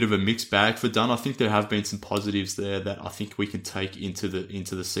it's been a bit of a mixed bag for Dunn, I think there have been some positives there that I think we can take into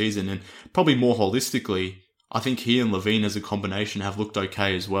the season, and probably more holistically, I think he and LaVine as a combination have looked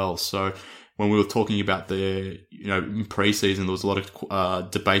okay as well. So when we were talking about in preseason, there was a lot of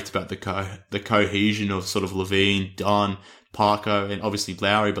debate about the cohesion of sort of LaVine, Dunn, Parker, and obviously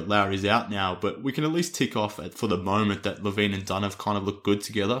Lowry, but Lowry's out now. But we can at least tick off for the moment that LaVine and Dunn have kind of looked good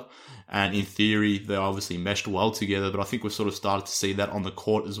together. And in theory, they obviously meshed well together. But I think we've sort of started to see that on the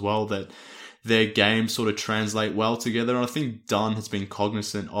court as well, that their games sort of translate well together. And I think Dunn has been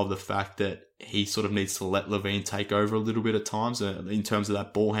cognizant of the fact that he sort of needs to let LaVine take over a little bit at times in terms of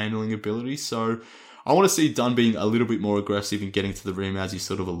that ball handling ability. So I want to see Dunn being a little bit more aggressive and getting to the rim, as you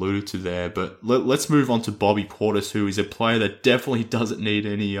sort of alluded to there. But let's move on to Bobby Portis, who is a player that definitely doesn't need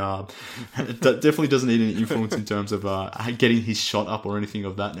any influence in terms of getting his shot up or anything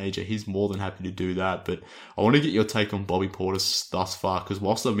of that nature. He's more than happy to do that. But I want to get your take on Bobby Portis thus far, because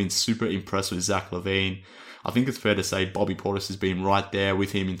whilst I've been super impressed with Zach LaVine, I think it's fair to say Bobby Portis has been right there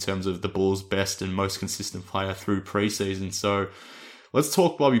with him in terms of the Bulls' best and most consistent player through preseason. So let's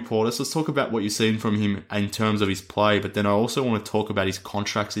talk Bobby Portis. Let's talk about what you've seen from him in terms of his play, but then I also want to talk about his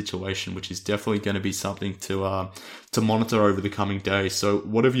contract situation, which is definitely going to be something to monitor over the coming days. So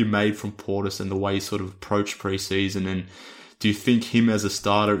what have you made from Portis and the way he sort of approached preseason, and do you think him as a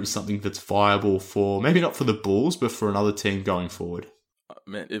starter is something that's viable for, maybe not for the Bulls, but for another team going forward?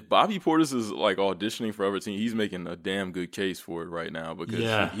 Man, if Bobby Portis is like auditioning for other team, he's making a damn good case for it right now,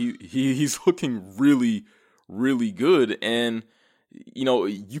 because he's looking really, really good. And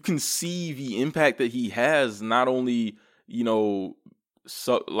you can see the impact that he has, not only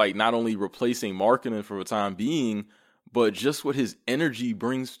not only replacing Markkanen for the time being, but just what his energy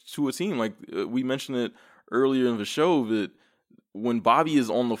brings to a team. Like we mentioned it earlier in the show, that when Bobby is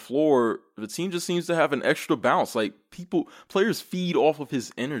on the floor, the team just seems to have an extra bounce. Like players feed off of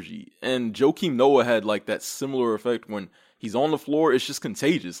his energy. And Joakim Noah had like that similar effect. When he's on the floor, it's just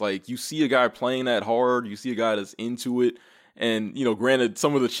contagious. Like, you see a guy playing that hard, you see a guy that's into it. And, granted,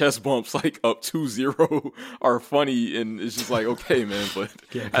 some of the chest bumps, like up 2-0, are funny, and it's just like, okay, man, but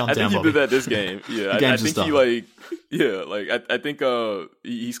I think he did that this game. Yeah, I think I think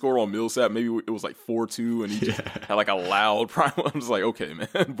he scored on Millsap. Maybe it was like 4-2, and he just had like a loud prime. I'm just like, okay,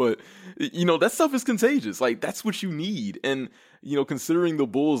 man, but that stuff is contagious. Like, that's what you need. And considering the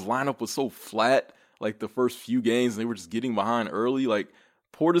Bulls lineup was so flat, like the first few games, and they were just getting behind early, like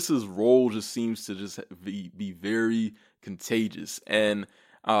Portis's role just seems to just be very contagious. And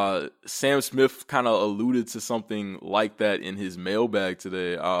Sam Smith kind of alluded to something like that in his mailbag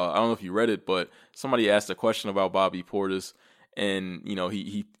today. I don't know if you read it, but somebody asked a question about Bobby Portis, and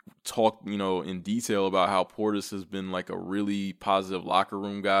he talked in detail about how Portis has been like a really positive locker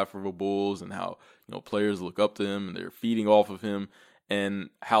room guy for the Bulls, and how players look up to him and they're feeding off of him, and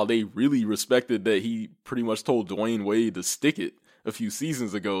how they really respected that he pretty much told Dwayne Wade to stick it a few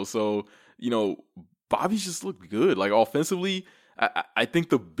seasons ago. So Bobby's just looked good. Like offensively, I think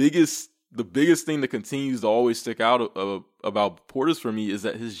the biggest thing that continues to always stick out about Portis for me is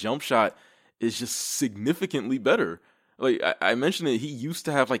that his jump shot is just significantly better. Like I mentioned it, he used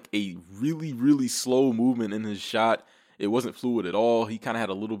to have like a really, really slow movement in his shot. It wasn't fluid at all. He kind of had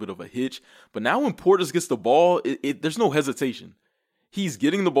a little bit of a hitch. But now when Portis gets the ball, there's no hesitation. He's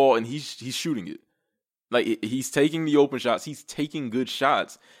getting the ball and he's shooting it. Like he's taking the open shots. He's taking good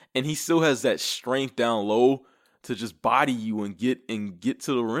shots. And he still has that strength down low to just body you and get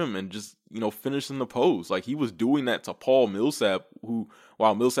to the rim and just, finish in the post. Like he was doing that to Paul Millsap, who,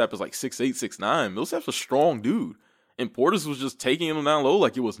 while Millsap is like 6'8", 6'9", Millsap's a strong dude. And Portis was just taking him down low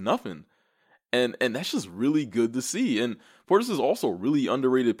like it was nothing. And that's just really good to see. And Portis is also a really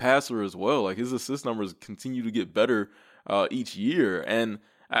underrated passer as well. Like his assist numbers continue to get better each year. And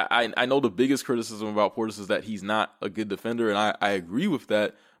I know the biggest criticism about Portis is that he's not a good defender, and I agree with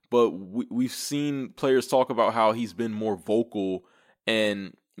that. But we've seen players talk about how he's been more vocal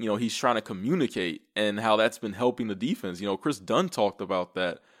and, he's trying to communicate, and how that's been helping the defense. Chris Dunn talked about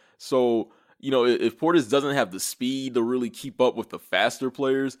that. So, if Portis doesn't have the speed to really keep up with the faster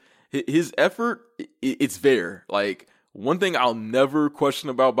players, his effort, it's there. Like, one thing I'll never question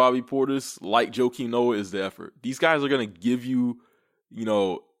about Bobby Portis, like Joakim Noah, is the effort. These guys are going to give you,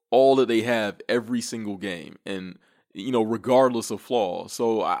 all that they have every single game, and regardless of flaws.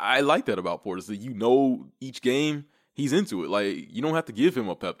 So I like that about Portis, that each game he's into it. Like, you don't have to give him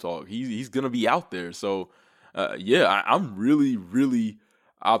a pep talk. He's gonna be out there. So I'm really, really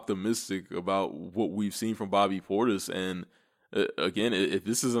optimistic about what we've seen from Bobby Portis. And again, if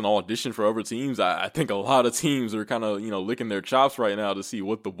this is an audition for other teams, I think a lot of teams are kind of licking their chops right now to see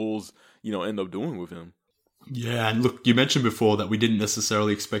what the Bulls end up doing with him. Yeah, and look, you mentioned before that we didn't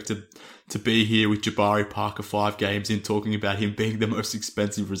necessarily expect to be here with Jabari Parker 5 games in, talking about him being the most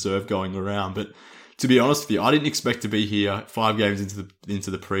expensive reserve going around. But to be honest with you, I didn't expect to be here 5 games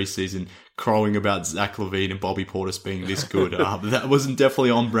into the preseason crowing about Zach LaVine and Bobby Portis being this good. That wasn't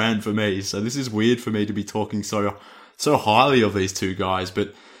definitely on brand for me. So this is weird for me to be talking so highly of these two guys.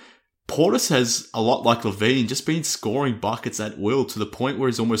 But Portis has, a lot like LaVine, just been scoring buckets at will, to the point where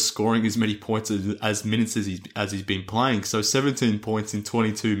he's almost scoring as many points as minutes as he's been playing. So 17 points in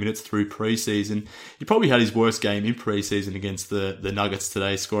 22 minutes through preseason. He probably had his worst game in preseason against the Nuggets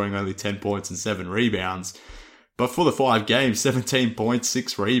today, scoring only 10 points and 7 rebounds. But for the 5 games, 17 points,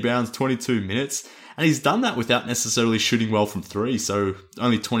 6 rebounds, 22 minutes. And he's done that without necessarily shooting well from 3, so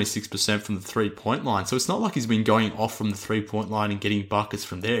only 26% from the 3-point line. So it's not like he's been going off from the 3-point line and getting buckets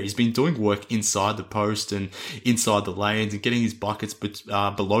from there. He's been doing work inside the post and inside the lanes and getting his buckets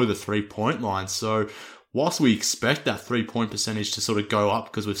below the 3-point line. So whilst we expect that 3-point percentage to sort of go up,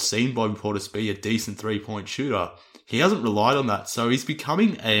 because we've seen Bobby Portis be a decent 3-point shooter, he hasn't relied on that. So he's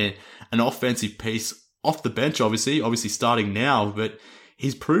becoming an offensive piece off the bench, obviously starting now, but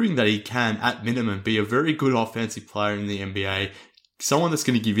he's proving that he can, at minimum, be a very good offensive player in the NBA, someone that's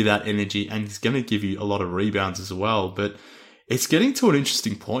going to give you that energy, and he's going to give you a lot of rebounds as well. But it's getting to an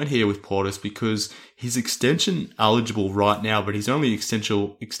interesting point here with Portis, because he's extension eligible right now, but he's only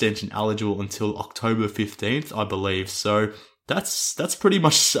extension eligible until October 15th, I believe. So that's pretty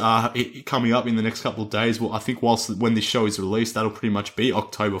much coming up in the next couple of days. Well, I think when this show is released, that'll pretty much be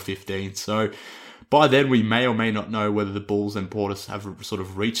October 15th. So by then, we may or may not know whether the Bulls and Portis have sort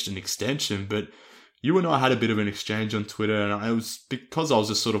of reached an extension. But you and I had a bit of an exchange on Twitter, and it was because I was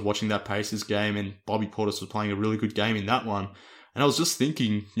just sort of watching that Pacers game, and Bobby Portis was playing a really good game in that one. And I was just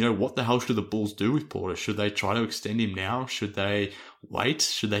thinking, what the hell should the Bulls do with Portis? Should they try to extend him now? Should they wait?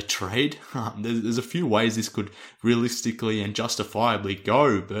 Should they trade? There's a few ways this could realistically and justifiably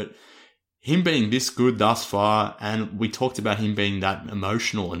go, but him being this good thus far, and we talked about him being that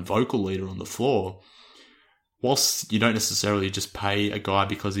emotional and vocal leader on the floor, whilst you don't necessarily just pay a guy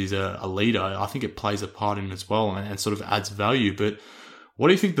because he's a leader, I think it plays a part in it as well and sort of adds value. But what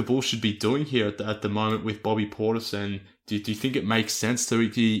do you think the Bulls should be doing here at the moment with Bobby Portis? And do you think it makes sense to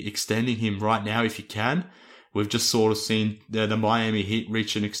be extending him right now if you can? We've just sort of seen the Miami Heat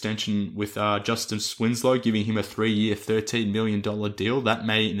reach an extension with Justice Winslow, giving him a 3-year, $13 million deal. That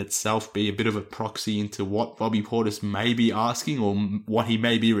may in itself be a bit of a proxy into what Bobby Portis may be asking or what he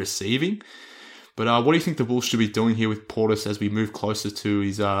may be receiving. But what do you think the Bulls should be doing here with Portis as we move closer to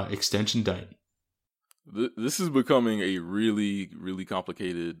his extension date? This is becoming a really, really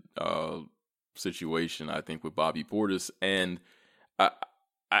complicated situation, I think, with Bobby Portis. And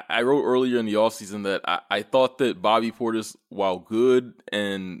I wrote earlier in the offseason that I thought that Bobby Portis, while good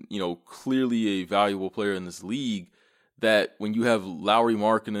and, clearly a valuable player in this league, that when you have Lauri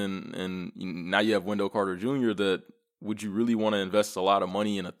Markkanen and now you have Wendell Carter Jr., that would you really want to invest a lot of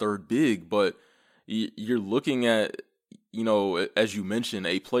money in a third big? But you're looking at, as you mentioned,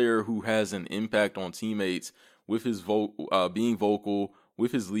 a player who has an impact on teammates with his being vocal,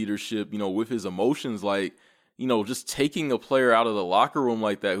 with his leadership, with his emotions, like, just taking a player out of the locker room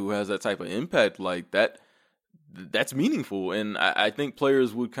like that who has that type of impact like that, that's meaningful. And I think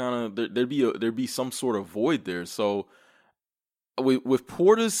players would kind of, there'd be some sort of void there. So with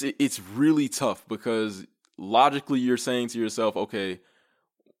Portis, it's really tough because logically you're saying to yourself, okay,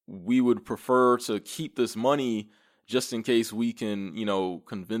 we would prefer to keep this money just in case we can,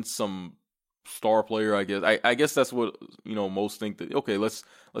 convince some star player, I guess. I guess that's what, most think that, okay, let's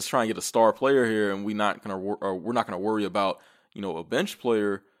try and get a star player here and we're not going to worry about, a bench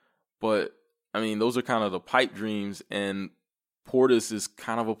player. But I mean, those are kind of the pipe dreams, and Portis is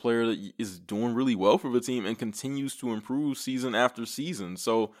kind of a player that is doing really well for the team and continues to improve season after season.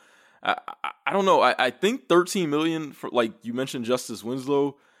 So I don't know. I think $13 million for, like you mentioned, Justice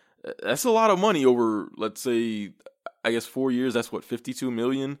Winslow, that's a lot of money over, let's say, I guess 4 years. That's what, $52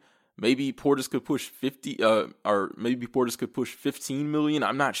 million. Maybe Portis could push 50, or maybe Portis could push $15 million.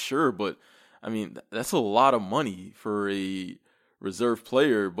 I'm not sure, but I mean, that's a lot of money for a reserve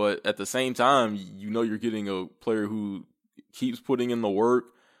player. But at the same time, you're getting a player who keeps putting in the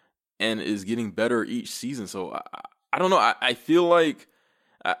work and is getting better each season. So I don't know. I feel like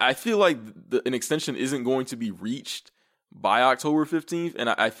an extension isn't going to be reached by October 15th, and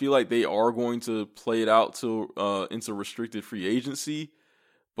I feel like they are going to play it out into restricted free agency.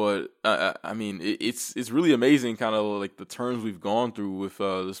 But I mean, it's really amazing, kind of like the turns we've gone through with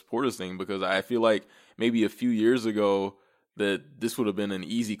this Portis thing, because I feel like maybe a few years ago that this would have been an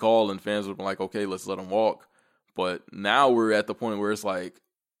easy call and fans would have been like, okay, let's let him walk. But now we're at the point where it's like,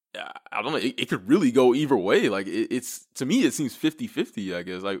 I don't know, it could really go either way. Like it's to me, it seems 50-50, I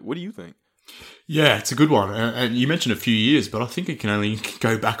guess. Like, what do you think? Yeah, it's a good one. And you mentioned a few years, but I think it can only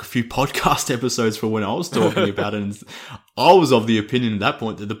go back a few podcast episodes for when I was talking about it. And I was of the opinion at that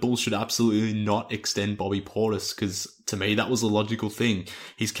point that the Bulls should absolutely not extend Bobby Portis, because to me, that was the logical thing.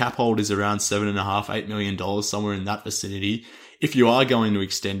 His cap hold is around $7.5-8 million, somewhere in that vicinity. If you are going to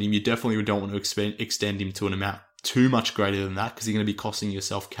extend him, you definitely don't want to extend him to an amount too much greater than that, because you're going to be costing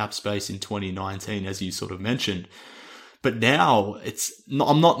yourself cap space in 2019, as you sort of mentioned. But now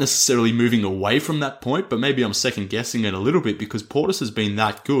I'm not necessarily moving away from that point, but maybe I'm second guessing it a little bit, because Portis has been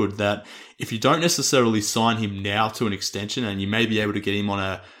that good that if you don't necessarily sign him now to an extension, and you may be able to get him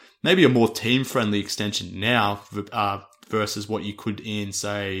on maybe a more team friendly extension now, versus what you could in,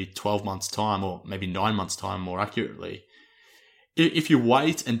 say, 12 months time, or maybe 9 months time more accurately. If you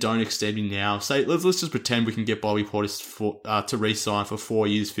wait and don't extend him now, say, let's just pretend we can get Bobby Portis to re-sign for 4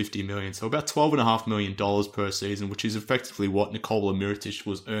 years, $50 million. So about $12.5 million per season, which is effectively what Nikola Mirotic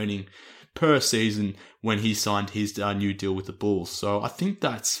was earning per season when he signed his new deal with the Bulls. So I think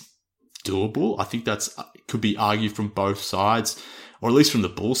that's doable. I think could be argued from both sides, or at least from the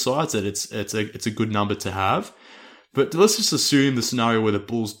Bulls sides, that it's a good number to have. But let's just assume the scenario where the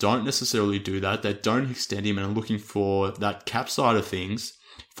Bulls don't necessarily do that. They don't extend him and are looking for that cap side of things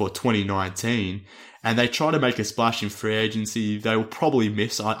for 2019. And they try to make a splash in free agency. They will probably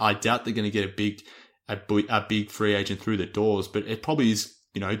miss. I doubt they're going to get a big free agent through the doors. But it probably is,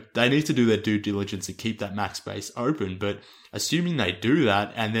 they need to do their due diligence and keep that max space open. But assuming they do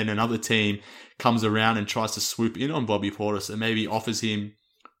that, and then another team comes around and tries to swoop in on Bobby Portis and maybe offers him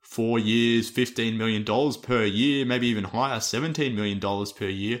 4 years, $15 million per year, maybe even higher, $17 million per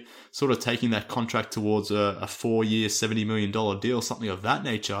year, sort of taking that contract towards a 4-year, $70 million deal, something of that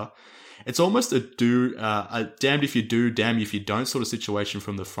nature. It's almost a damned if you do, damned if you don't sort of situation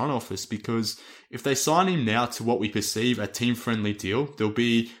from the front office, because if they sign him now to what we perceive a team-friendly deal, there'll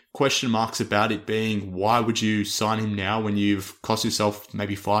be question marks about it being, why would you sign him now when you've cost yourself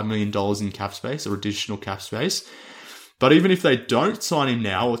maybe $5 million in cap space or additional cap space? But even if they don't sign him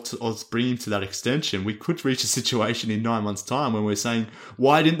now or bring him to that extension, we could reach a situation in 9 months' time when we're saying,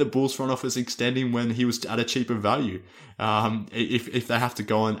 why didn't the Bulls front office extend him when he was at a cheaper value? If they have to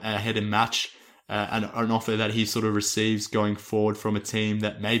go on ahead and match an offer that he sort of receives going forward from a team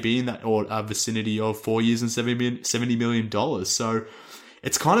that may be in that or vicinity of 4 years and $70 million. So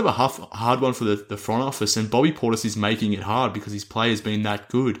it's kind of a hard one for the front office, and Bobby Portis is making it hard because his play has been that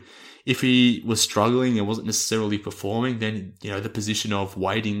good. if he was struggling and wasn't necessarily performing, then, the position of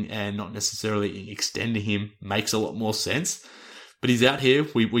waiting and not necessarily extending him makes a lot more sense. But he's out here.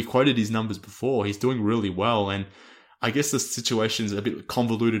 We quoted his numbers before. He's doing really well. And I guess the situation's a bit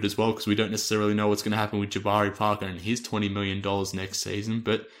convoluted as well because we don't necessarily know what's going to happen with Jabari Parker and his $20 million next season.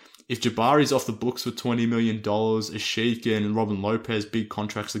 But if Jabari's off the books for $20 million, Ashik and Robin Lopez, big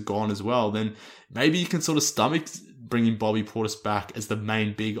contracts are gone as well, then maybe you can sort of stomach bringing Bobby Portis back as the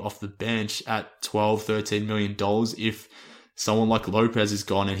main big off the bench at $12, $13 million if someone like Lopez is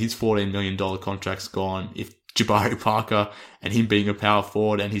gone and his $14 million contract's gone. If Jabari Parker and him being a power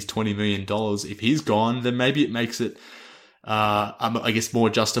forward and his $20 million, if he's gone, then maybe it makes it, I guess, more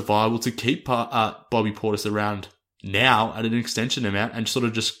justifiable to keep Bobby Portis around now at an extension amount and sort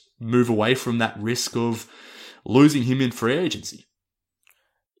of just move away from that risk of losing him in free agency.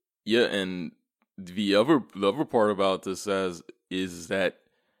 Yeah, and the other part about this is that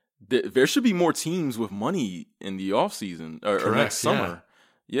there should be more teams with money in the offseason or next summer.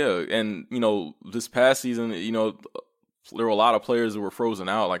 Yeah, and, this past season, there were a lot of players that were frozen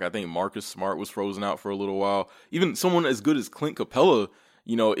out. Like, I think Marcus Smart was frozen out for a little while. Even someone as good as Clint Capella,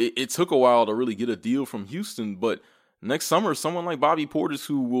 it took a while to really get a deal from Houston. But next summer, someone like Bobby Portis,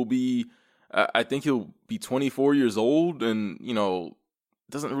 who will be, I think he'll be 24 years old and,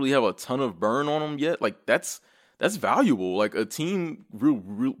 doesn't really have a ton of burn on him yet. Like, that's valuable. Like, a team will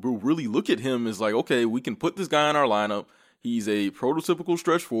really look at him as like, okay, we can put this guy in our lineup. He's a prototypical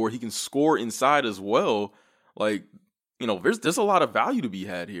stretch forward. He can score inside as well. Like, there's a lot of value to be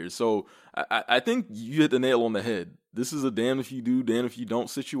had here. So I think you hit the nail on the head. This is a damn if you do, damn if you don't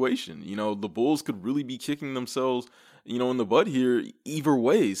situation. The Bulls could really be kicking themselves, in the butt here either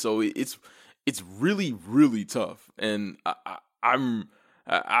way. So it's really, really tough. And I'm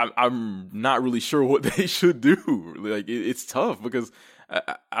not really sure what they should do. Like, it's tough because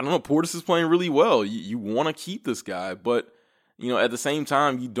I don't know. Portis is playing really well. You want to keep this guy, but at the same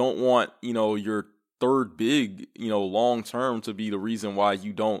time, you don't want your third big long term to be the reason why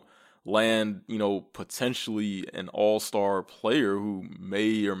you don't land potentially an all-star player who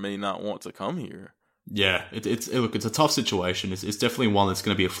may or may not want to come here. Yeah, it's a tough situation. It's definitely one that's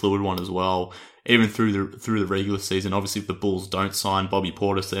going to be a fluid one as well. Even through the regular season, obviously, if the Bulls don't sign Bobby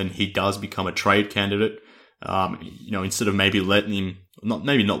Portis, then he does become a trade candidate. Instead of maybe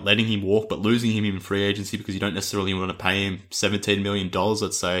not letting him walk, but losing him in free agency because you don't necessarily want to pay him $17 million,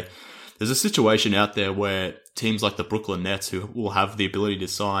 let's say. There's a situation out there where teams like the Brooklyn Nets, who will have the ability to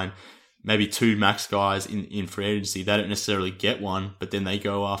sign maybe two max guys in free agency, they don't necessarily get one, but then they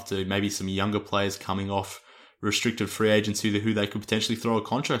go after maybe some younger players coming off restricted free agency who they could potentially throw a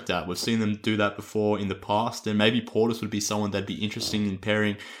contract at. We've seen them do that before in the past, and maybe Portis would be someone that'd be interesting in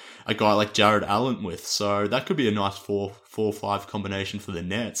pairing a guy like Jared Allen with. So that could be a nice 4-5 combination for the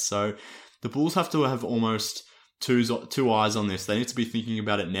Nets. So the Bulls have to have almost two eyes on this. They need to be thinking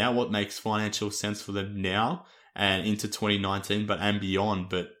about it now, what makes financial sense for them now and into 2019 and beyond.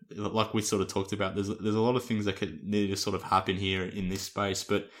 But like we sort of talked about, there's a lot of things that could need to sort of happen here in this space.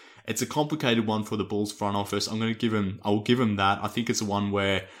 But it's a complicated one for the Bulls front office. I will give them that. I think it's one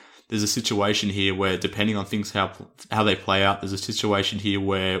where there's a situation here where, depending on things how they play out, there's a situation here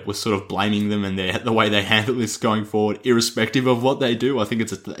where we're sort of blaming them and the way they handle this going forward, irrespective of what they do. I think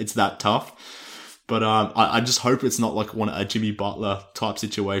it's that tough. But I just hope it's not like a Jimmy Butler type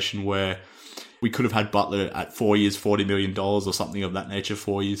situation where we could have had Butler at 4 years, $40 million or something of that nature,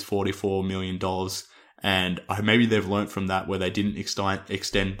 4 years, $44 million. And maybe they've learned from that where they didn't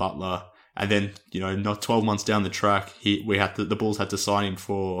extend Butler. And then, not 12 months down the track, the Bulls had to sign him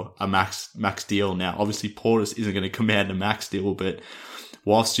for a max deal. Now, obviously, Portis isn't going to command a max deal, but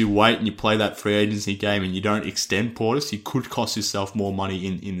whilst you wait and you play that free agency game and you don't extend Portis, you could cost yourself more money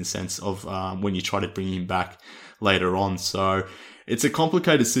in the sense of when you try to bring him back later on. So it's a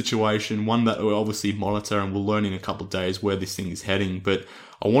complicated situation, one that we'll obviously monitor, and we'll learn in a couple of days where this thing is heading. But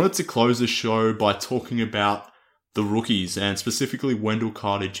I wanted to close the show by talking about the rookies, and specifically Wendell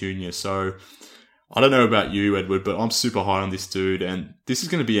Carter Jr. So I don't know about you, Edward, but I'm super high on this dude, and this is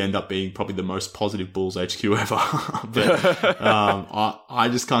going to end up being probably the most positive Bulls HQ ever. But I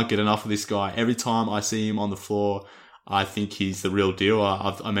just can't get enough of this guy. Every time I see him on the floor, I think he's the real deal.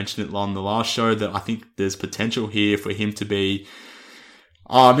 I mentioned it on the last show that I think there's potential here for him to be,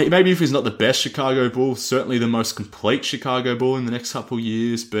 maybe if he's not the best Chicago Bull, certainly the most complete Chicago Bull in the next couple of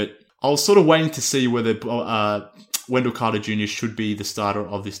years. But I was sort of waiting to see whether Wendell Carter Jr. should be the starter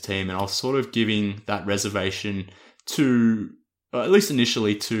of this team, and I was sort of giving that reservation to at least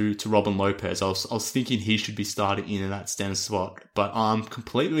initially, to Robin Lopez. I was thinking he should be starting in that center spot, but I'm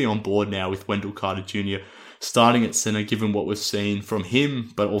completely on board now with Wendell Carter Jr. starting at center, given what we've seen from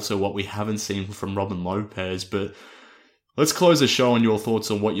him, but also what we haven't seen from Robin Lopez. But let's close the show on your thoughts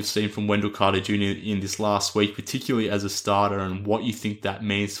on what you've seen from Wendell Carter Jr. in this last week, particularly as a starter, and what you think that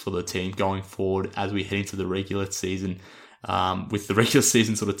means for the team going forward as we head into the regular season, with the regular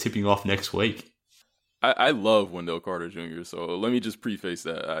season sort of tipping off next week. I love Wendell Carter Jr., so let me just preface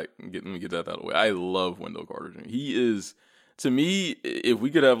that. Let me get that out of the way. I love Wendell Carter Jr. He is, to me, if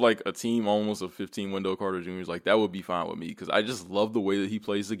we could have like a team almost of 15 Wendell Carter Jr.'s, like that would be fine with me, because I just love the way that he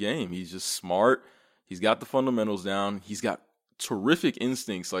plays the game. He's just smart. He's got the fundamentals down. He's got terrific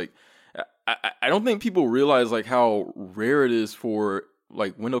instincts. Like, I don't think people realize like how rare it is for,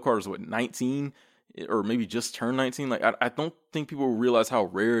 like, Wendell Carter's 19 or maybe just turned 19. Like, I don't think people realize how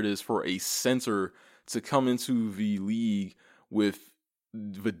rare it is for a center to come into the league with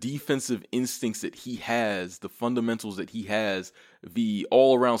the defensive instincts that he has, the fundamentals that he has, the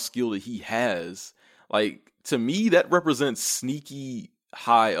all-around skill that he has. Like, to me, that represents sneaky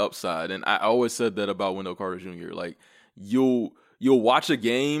high upside. And I always said that about Wendell Carter Jr. Like, you'll watch a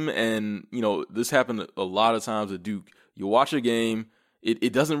game, and, you know, this happened a lot of times at Duke. You'll watch a game,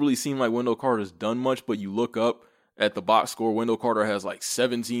 it doesn't really seem like Wendell Carter's done much, but you look up at the box score, Wendell Carter has like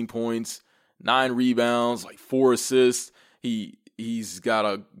 17 points, 9 rebounds, like 4 assists. He's got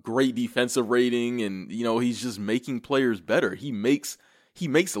a great defensive rating, and, you know, he's just making players better. He makes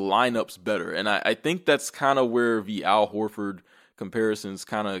lineups better. And I think that's kind of where the Al Horford comparisons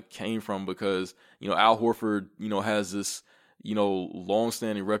kind of came from, because, you know, Al Horford, you know, has this, you know,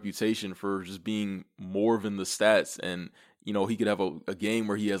 long-standing reputation for just being more than the stats. And, you know, he could have a game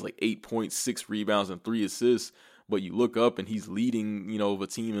where he has like 8 points, 6 rebounds, and 3 assists, but you look up and he's leading, you know, the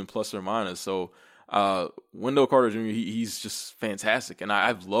team in plus or minus. So Wendell Carter Jr., he's just fantastic. And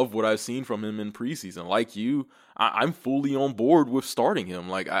I've loved what I've seen from him in preseason. Like you, I'm fully on board with starting him.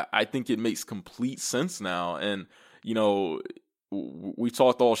 Like, I think it makes complete sense now. And, you know, we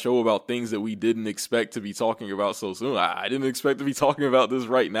talked all show about things that we didn't expect to be talking about so soon. I didn't expect to be talking about this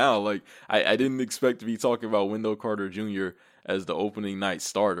right now. Like, I didn't expect to be talking about Wendell Carter Jr. as the opening night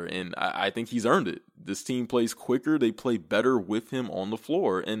starter. And I think he's earned it. This team plays quicker. They play better with him on the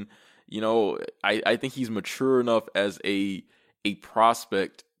floor. And, you know, I think he's mature enough as a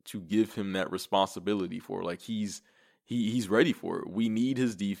prospect to give him that responsibility for. Like, he's ready for it. We need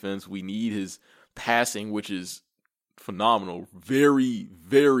his defense. We need his passing, which is phenomenal. Very,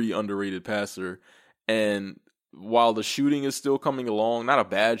 very underrated passer. And while the shooting is still coming along, not a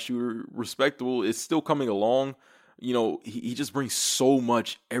bad shooter, respectable, it's still coming along. You know, he just brings so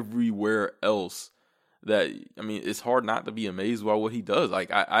much everywhere else that, I mean, it's hard not to be amazed by what he does.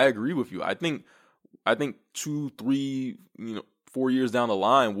 Like, I agree with you. I think 2, 3, 4 years down the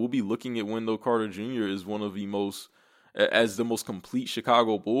line, we'll be looking at Wendell Carter Jr. as the most complete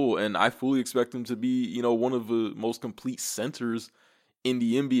Chicago Bull, and I fully expect him to be, you know, one of the most complete centers in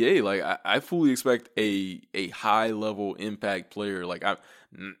the NBA. Like, I fully expect a high level impact player. Like, I'm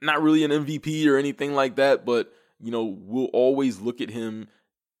not really an MVP or anything like that, but, you know, we'll always look at him.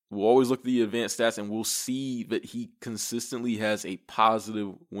 We'll always look at the advanced stats, and we'll see that he consistently has a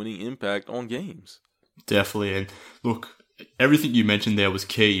positive winning impact on games. Definitely. And look, everything you mentioned there was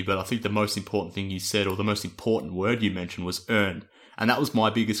key, but I think the most important thing you said, or the most important word you mentioned, was earn. And that was my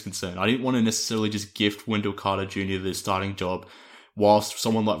biggest concern. I didn't want to necessarily just gift Wendell Carter Jr. the starting job whilst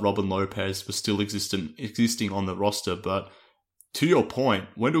someone like Robin Lopez was still existing on the roster. But to your point,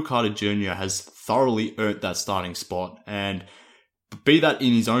 Wendell Carter Jr. has thoroughly earned that starting spot. And be that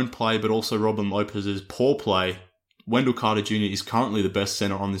in his own play, but also Robin Lopez's poor play, Wendell Carter Jr. is currently the best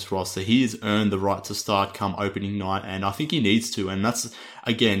center on this roster. He has earned the right to start come opening night, and I think he needs to. And that's,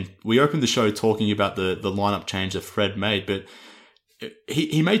 again, we opened the show talking about the lineup change that Fred made, but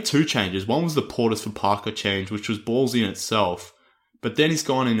he made 2 changes. One was the Portis for Parker change, which was ballsy in itself. But then he's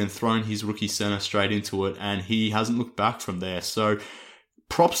gone in and thrown his rookie center straight into it, and he hasn't looked back from there. So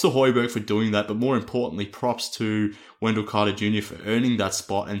props to Hoiberg for doing that, but more importantly, props to Wendell Carter Jr. for earning that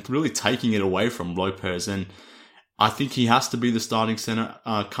spot and really taking it away from Lopez. And I think he has to be the starting center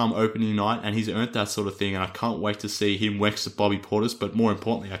come opening night, and he's earned that sort of thing. And I can't wait to see him next to Bobby Portis, but more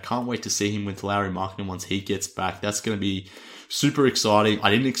importantly, I can't wait to see him with Lauri Markkanen once he gets back. That's going to be super exciting.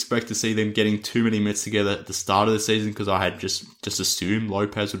 I didn't expect to see them getting too many minutes together at the start of the season because I had just assumed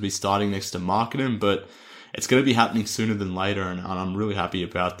Lopez would be starting next to Markkanen, but it's going to be happening sooner than later, and I'm really happy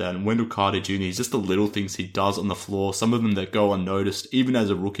about that. And Wendell Carter Jr., is just the little things he does on the floor, some of them that go unnoticed, even as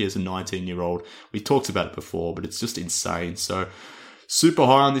a rookie, as a 19-year-old. We talked about it before, but it's just insane. So super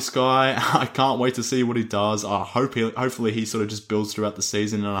high on this guy. I can't wait to see what he does. Hopefully he sort of just builds throughout the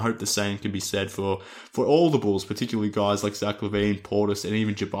season, and I hope the same can be said for all the Bulls, particularly guys like Zach LaVine, Portis, and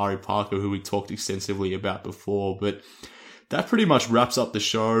even Jabari Parker, who we talked extensively about before. But that pretty much wraps up the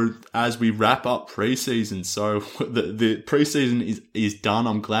show as we wrap up preseason. So the preseason is done.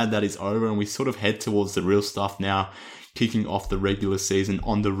 I'm glad that is over, and we sort of head towards the real stuff now, kicking off the regular season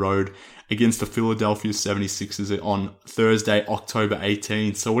on the road against the Philadelphia 76ers on Thursday, October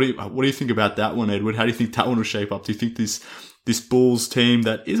 18th. So what do you think about that one, Edward? How do you think that one will shape up? Do you think this Bulls team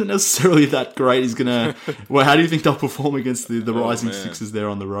that isn't necessarily that great is gonna? Well, how do you think they'll perform against the rising Sixers there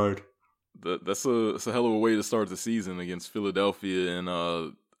on the road? That's a hell of a way to start the season against Philadelphia, and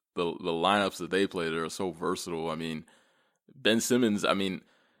the lineups that they play, they're so versatile. I mean, Ben Simmons. I mean,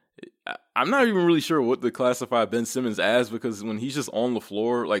 I'm not even really sure what to classify Ben Simmons as, because when he's just on the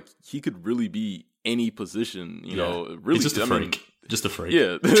floor, like, he could really be any position, you know. Really, he's just a freak. Just a freak.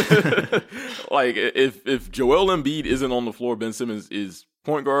 Yeah. Like, if Joel Embiid isn't on the floor, Ben Simmons is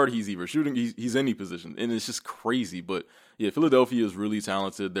point guard. He's either shooting, he's any position. And it's just crazy. But yeah, Philadelphia is really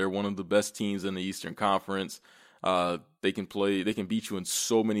talented. They're one of the best teams in the Eastern Conference. They can beat you in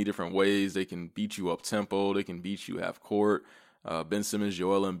so many different ways. They can beat you up tempo. They can beat you half court. Ben Simmons,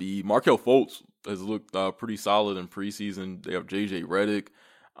 Joel Embiid, Markelle Fultz has looked pretty solid in preseason. They have JJ Redick.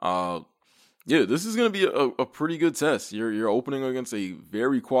 Yeah, this is going to be a pretty good test. You're opening against a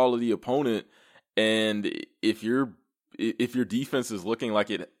very quality opponent, and if your defense is looking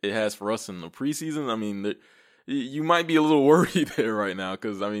like it has for us in the preseason, I mean, you might be a little worried there right now,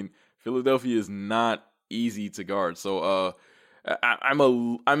 because I mean, Philadelphia is not easy to guard. So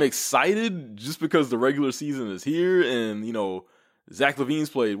I'm excited just because the regular season is here, and you know, Zach LaVine's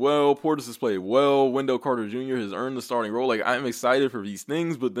played well, Portis has played well, Wendell Carter Jr. has earned the starting role. Like, I'm excited for these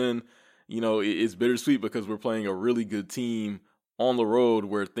things, but then, you know, it's bittersweet because we're playing a really good team on the road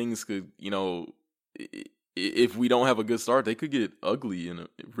where things could, you know, if we don't have a good start, they could get ugly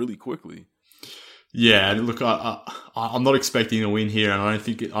really quickly. Yeah, look, I'm not expecting a win here, and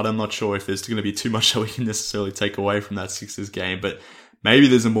I'm not sure if there's going to be too much that we can necessarily take away from that Sixers game, but maybe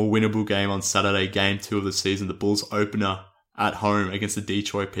there's a more winnable game on Saturday, game 2 of the season, the Bulls opener at home against the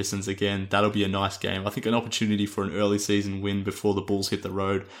Detroit Pistons again. That'll be a nice game. I think an opportunity for an early season win before the Bulls hit the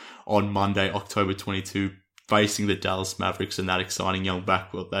road on Monday, October 22, facing the Dallas Mavericks and that exciting young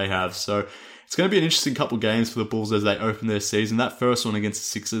backcourt they have. So it's going to be an interesting couple games for the Bulls as they open their season. That first one against the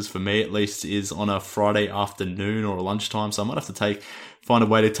Sixers, for me at least, is on a Friday afternoon or a lunchtime, so I might have to find a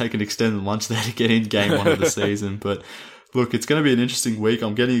way to take an extended lunch there to get in game 1 of the season. But look, it's going to be an interesting week.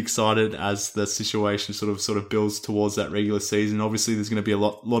 I'm getting excited as the situation sort of builds towards that regular season. Obviously, there's going to be a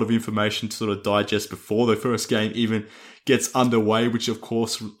lot of information to sort of digest before the first game even gets underway, which of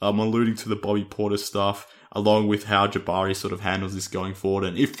course I'm alluding to the Bobby Portis stuff, along with how Jabari sort of handles this going forward,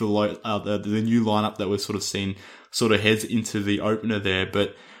 and if the new lineup that we're sort of seeing sort of heads into the opener there.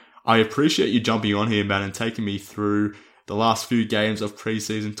 But I appreciate you jumping on here, Matt, and taking me through the last few games of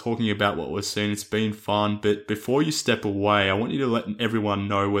preseason, talking about what we're seeing. It's been fun, but before you step away, I want you to let everyone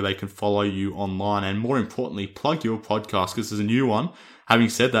know where they can follow you online, and more importantly, plug your podcast, because there's a new one. Having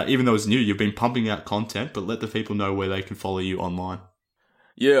said that, even though it's new, you've been pumping out content, but let the people know where they can follow you online.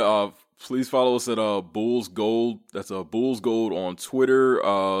 Yeah, please follow us at Bulls Gold. That's Bulls Gold on Twitter.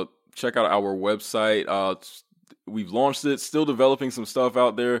 Check out our website. We've launched it, still developing some stuff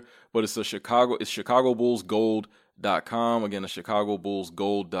out there, but it's ChicagoBullsGold.com. Again, it's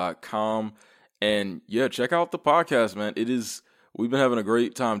ChicagoBullsGold.com. And yeah, check out the podcast, man. We've been having a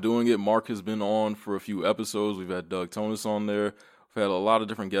great time doing it. Mark has been on for a few episodes. We've had Doug Tonis on there. We've had a lot of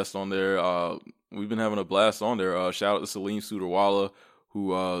different guests on there. We've been having a blast on there. Shout out to Salim Sudarwala,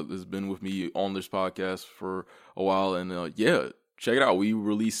 who has been with me on this podcast for a while. And yeah, check it out. We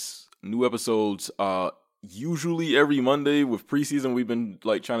release new episodes usually every Monday. With preseason, we've been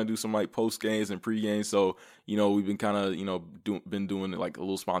like trying to do some like post games and pre games. So, you know, we've been kind of, you know, been doing it like a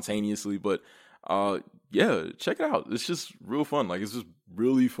little spontaneously. But yeah, check it out. It's just real fun. Like, it's just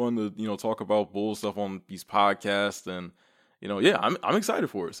really fun to, you know, talk about Bulls stuff on these podcasts. And, you know, yeah, I'm excited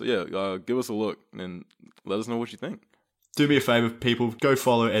for it. So yeah, give us a look and let us know what you think. Do me a favor, people. Go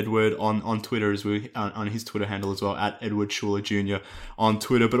follow Edward on Twitter on his Twitter handle as well, at Edward Schuler Jr. on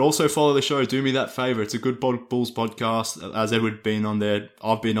Twitter. But also follow the show. Do me that favor. It's a good Bulls podcast. As Edward been on there,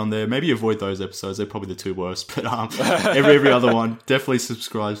 I've been on there. Maybe avoid those episodes. They're probably the two worst. But every other one, definitely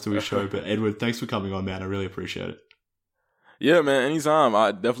subscribe to his show. But Edward, thanks for coming on, man. I really appreciate it. Yeah, man. Anytime.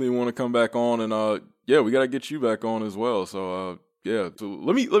 I definitely want to come back on, and yeah, we gotta get you back on as well. So yeah. So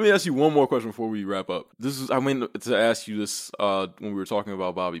let me ask you one more question before we wrap up. I meant to ask you this when we were talking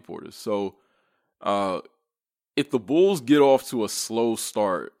about Bobby Portis. So if the Bulls get off to a slow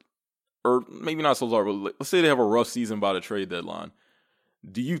start, or maybe not slow start, but let's say they have a rough season by the trade deadline,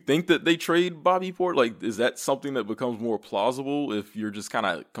 do you think that they trade Bobby Portis? Like, is that something that becomes more plausible if you're just kind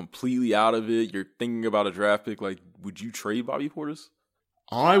of completely out of it? You're thinking about a draft pick. Like, would you trade Bobby Portis?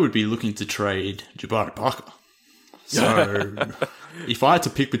 I would be looking to trade Jabari Parker. So if I had to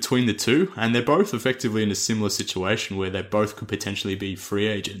pick between the two, and they're both effectively in a similar situation where they both could potentially be free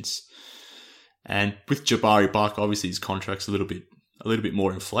agents. And with Jabari Parker, obviously his contract's a little bit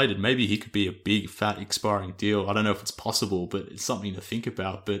more inflated. Maybe he could be a big, fat, expiring deal. I don't know if it's possible, but it's something to think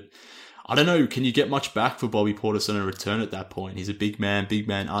about. But I don't know, can you get much back for Bobby Portis on a return at that point? He's a big man. Big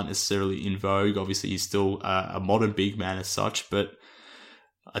men aren't necessarily in vogue. Obviously, he's still a modern big man as such, but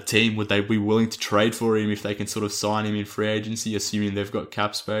a team, would they be willing to trade for him if they can sort of sign him in free agency, assuming they've got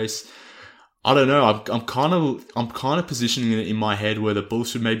cap space? I don't know. I'm kind of positioning it in my head where the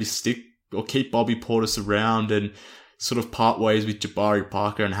Bulls should maybe stick or keep Bobby Portis around and sort of part ways with Jabari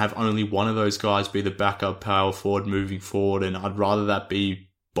Parker and have only one of those guys be the backup power forward moving forward. And I'd rather that be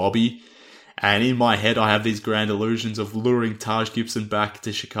Bobby. And in my head, I have these grand illusions of luring Taj Gibson back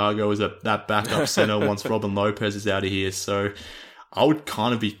to Chicago as that backup center once Robin Lopez is out of here. So I would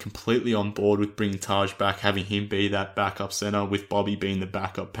kind of be completely on board with bringing Taj back, having him be that backup center, with Bobby being the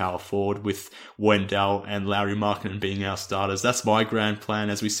backup power forward, with Wendell and Larry Markkinen being our starters. That's my grand plan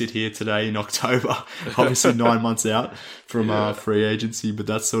as we sit here today in October. Obviously 9 months out from free agency, but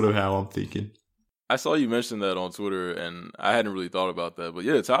that's sort of how I'm thinking. I saw you mention that on Twitter, and I hadn't really thought about that. But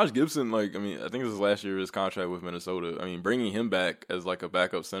yeah, Taj Gibson, I think this is last year his contract with Minnesota. I mean, bringing him back as like a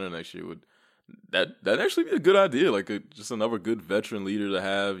backup center next year would that'd actually be a good idea. Like just another good veteran leader to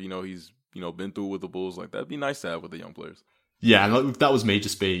have. He's been through with the Bulls. Like that'd be nice to have with the young players. Yeah, and that was me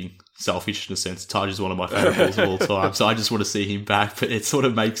just being selfish in a sense. Taj is one of my favorite Bulls of all time, so I just want to see him back. But it sort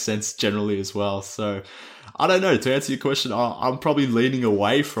of makes sense generally as well. So I don't know. To answer your question, I'm probably leaning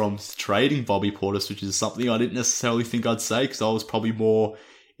away from trading Bobby Portis, which is something I didn't necessarily think I'd say because I was probably more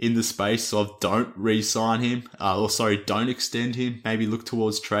in the space of don't re-sign him, don't extend him. Maybe look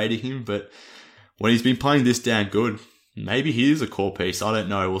towards trading him, but when he's been playing this damn good, maybe he is a core piece. I don't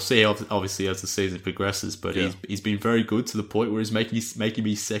know. We'll see obviously as the season progresses, but he's been very good to the point where he's making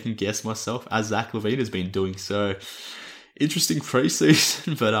me second guess myself, as Zach LaVine has been doing. So interesting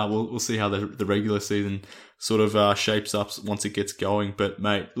preseason, but we'll see how the regular season sort of shapes up once it gets going. But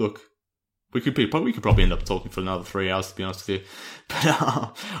mate, look, we could probably end up talking for another 3 hours, to be honest with you. But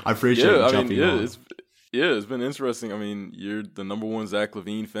I appreciate you jumping on. It's been interesting. I mean, you're the number one Zach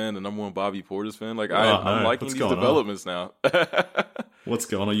LaVine fan, the number one Bobby Portis fan. Like, I'm liking these developments now. What's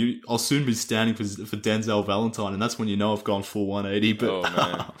going on? I'll soon be standing for Denzel Valentine, and that's when I've gone full 180. But oh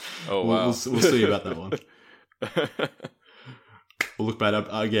man, oh wow, we'll see about that one. Well, look, mate,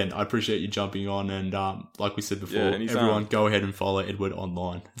 again, I appreciate you jumping on, and like we said before, everyone go ahead and follow Edward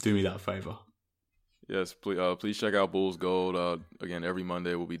online. Do me that favor. Yes, please check out Bulls Gold. Again, every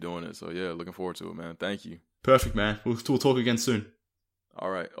Monday we'll be doing it. So, yeah, looking forward to it, man. Thank you. Perfect, man. We'll talk again soon. All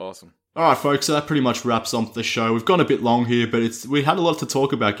right, awesome. All right, folks, so that pretty much wraps up the show. We've gone a bit long here, but we had a lot to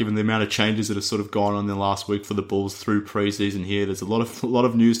talk about given the amount of changes that have sort of gone on in the last week for the Bulls through preseason here. There's a lot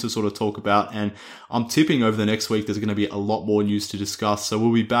of news to sort of talk about, and I'm tipping over the next week there's going to be a lot more news to discuss. So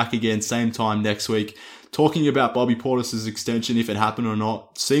we'll be back again, same time next week, talking about Bobby Portis' extension, if it happened or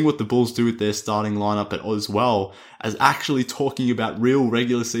not, seeing what the Bulls do with their starting lineup, as well as actually talking about real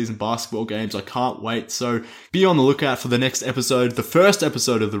regular season basketball games. I can't wait. So be on the lookout for the next episode, the first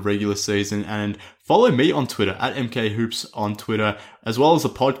episode of the regular season, and follow me on Twitter at MKHoops on Twitter, as well as the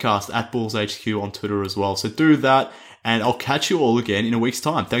podcast at Bulls HQ on Twitter as well. So do that, and I'll catch you all again in a week's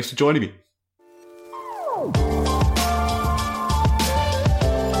time. Thanks for joining me.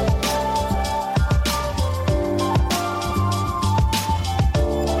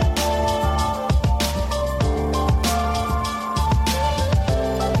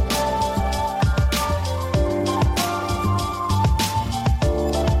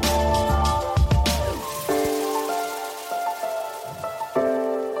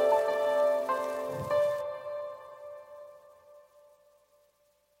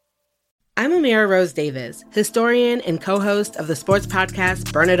 I'm Amira Rose Davis, historian and co-host of the sports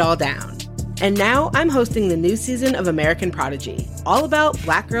podcast Burn It All Down. And now I'm hosting the new season of American Prodigy, all about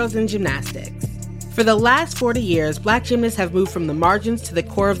Black girls in gymnastics. For the last 40 years, Black gymnasts have moved from the margins to the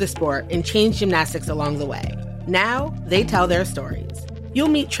core of the sport and changed gymnastics along the way. Now, they tell their stories. You'll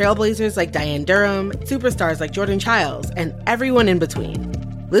meet trailblazers like Diane Durham, superstars like Jordan Childs, and everyone in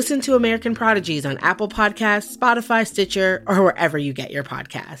between. Listen to American Prodigies on Apple Podcasts, Spotify, Stitcher, or wherever you get your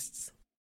podcasts.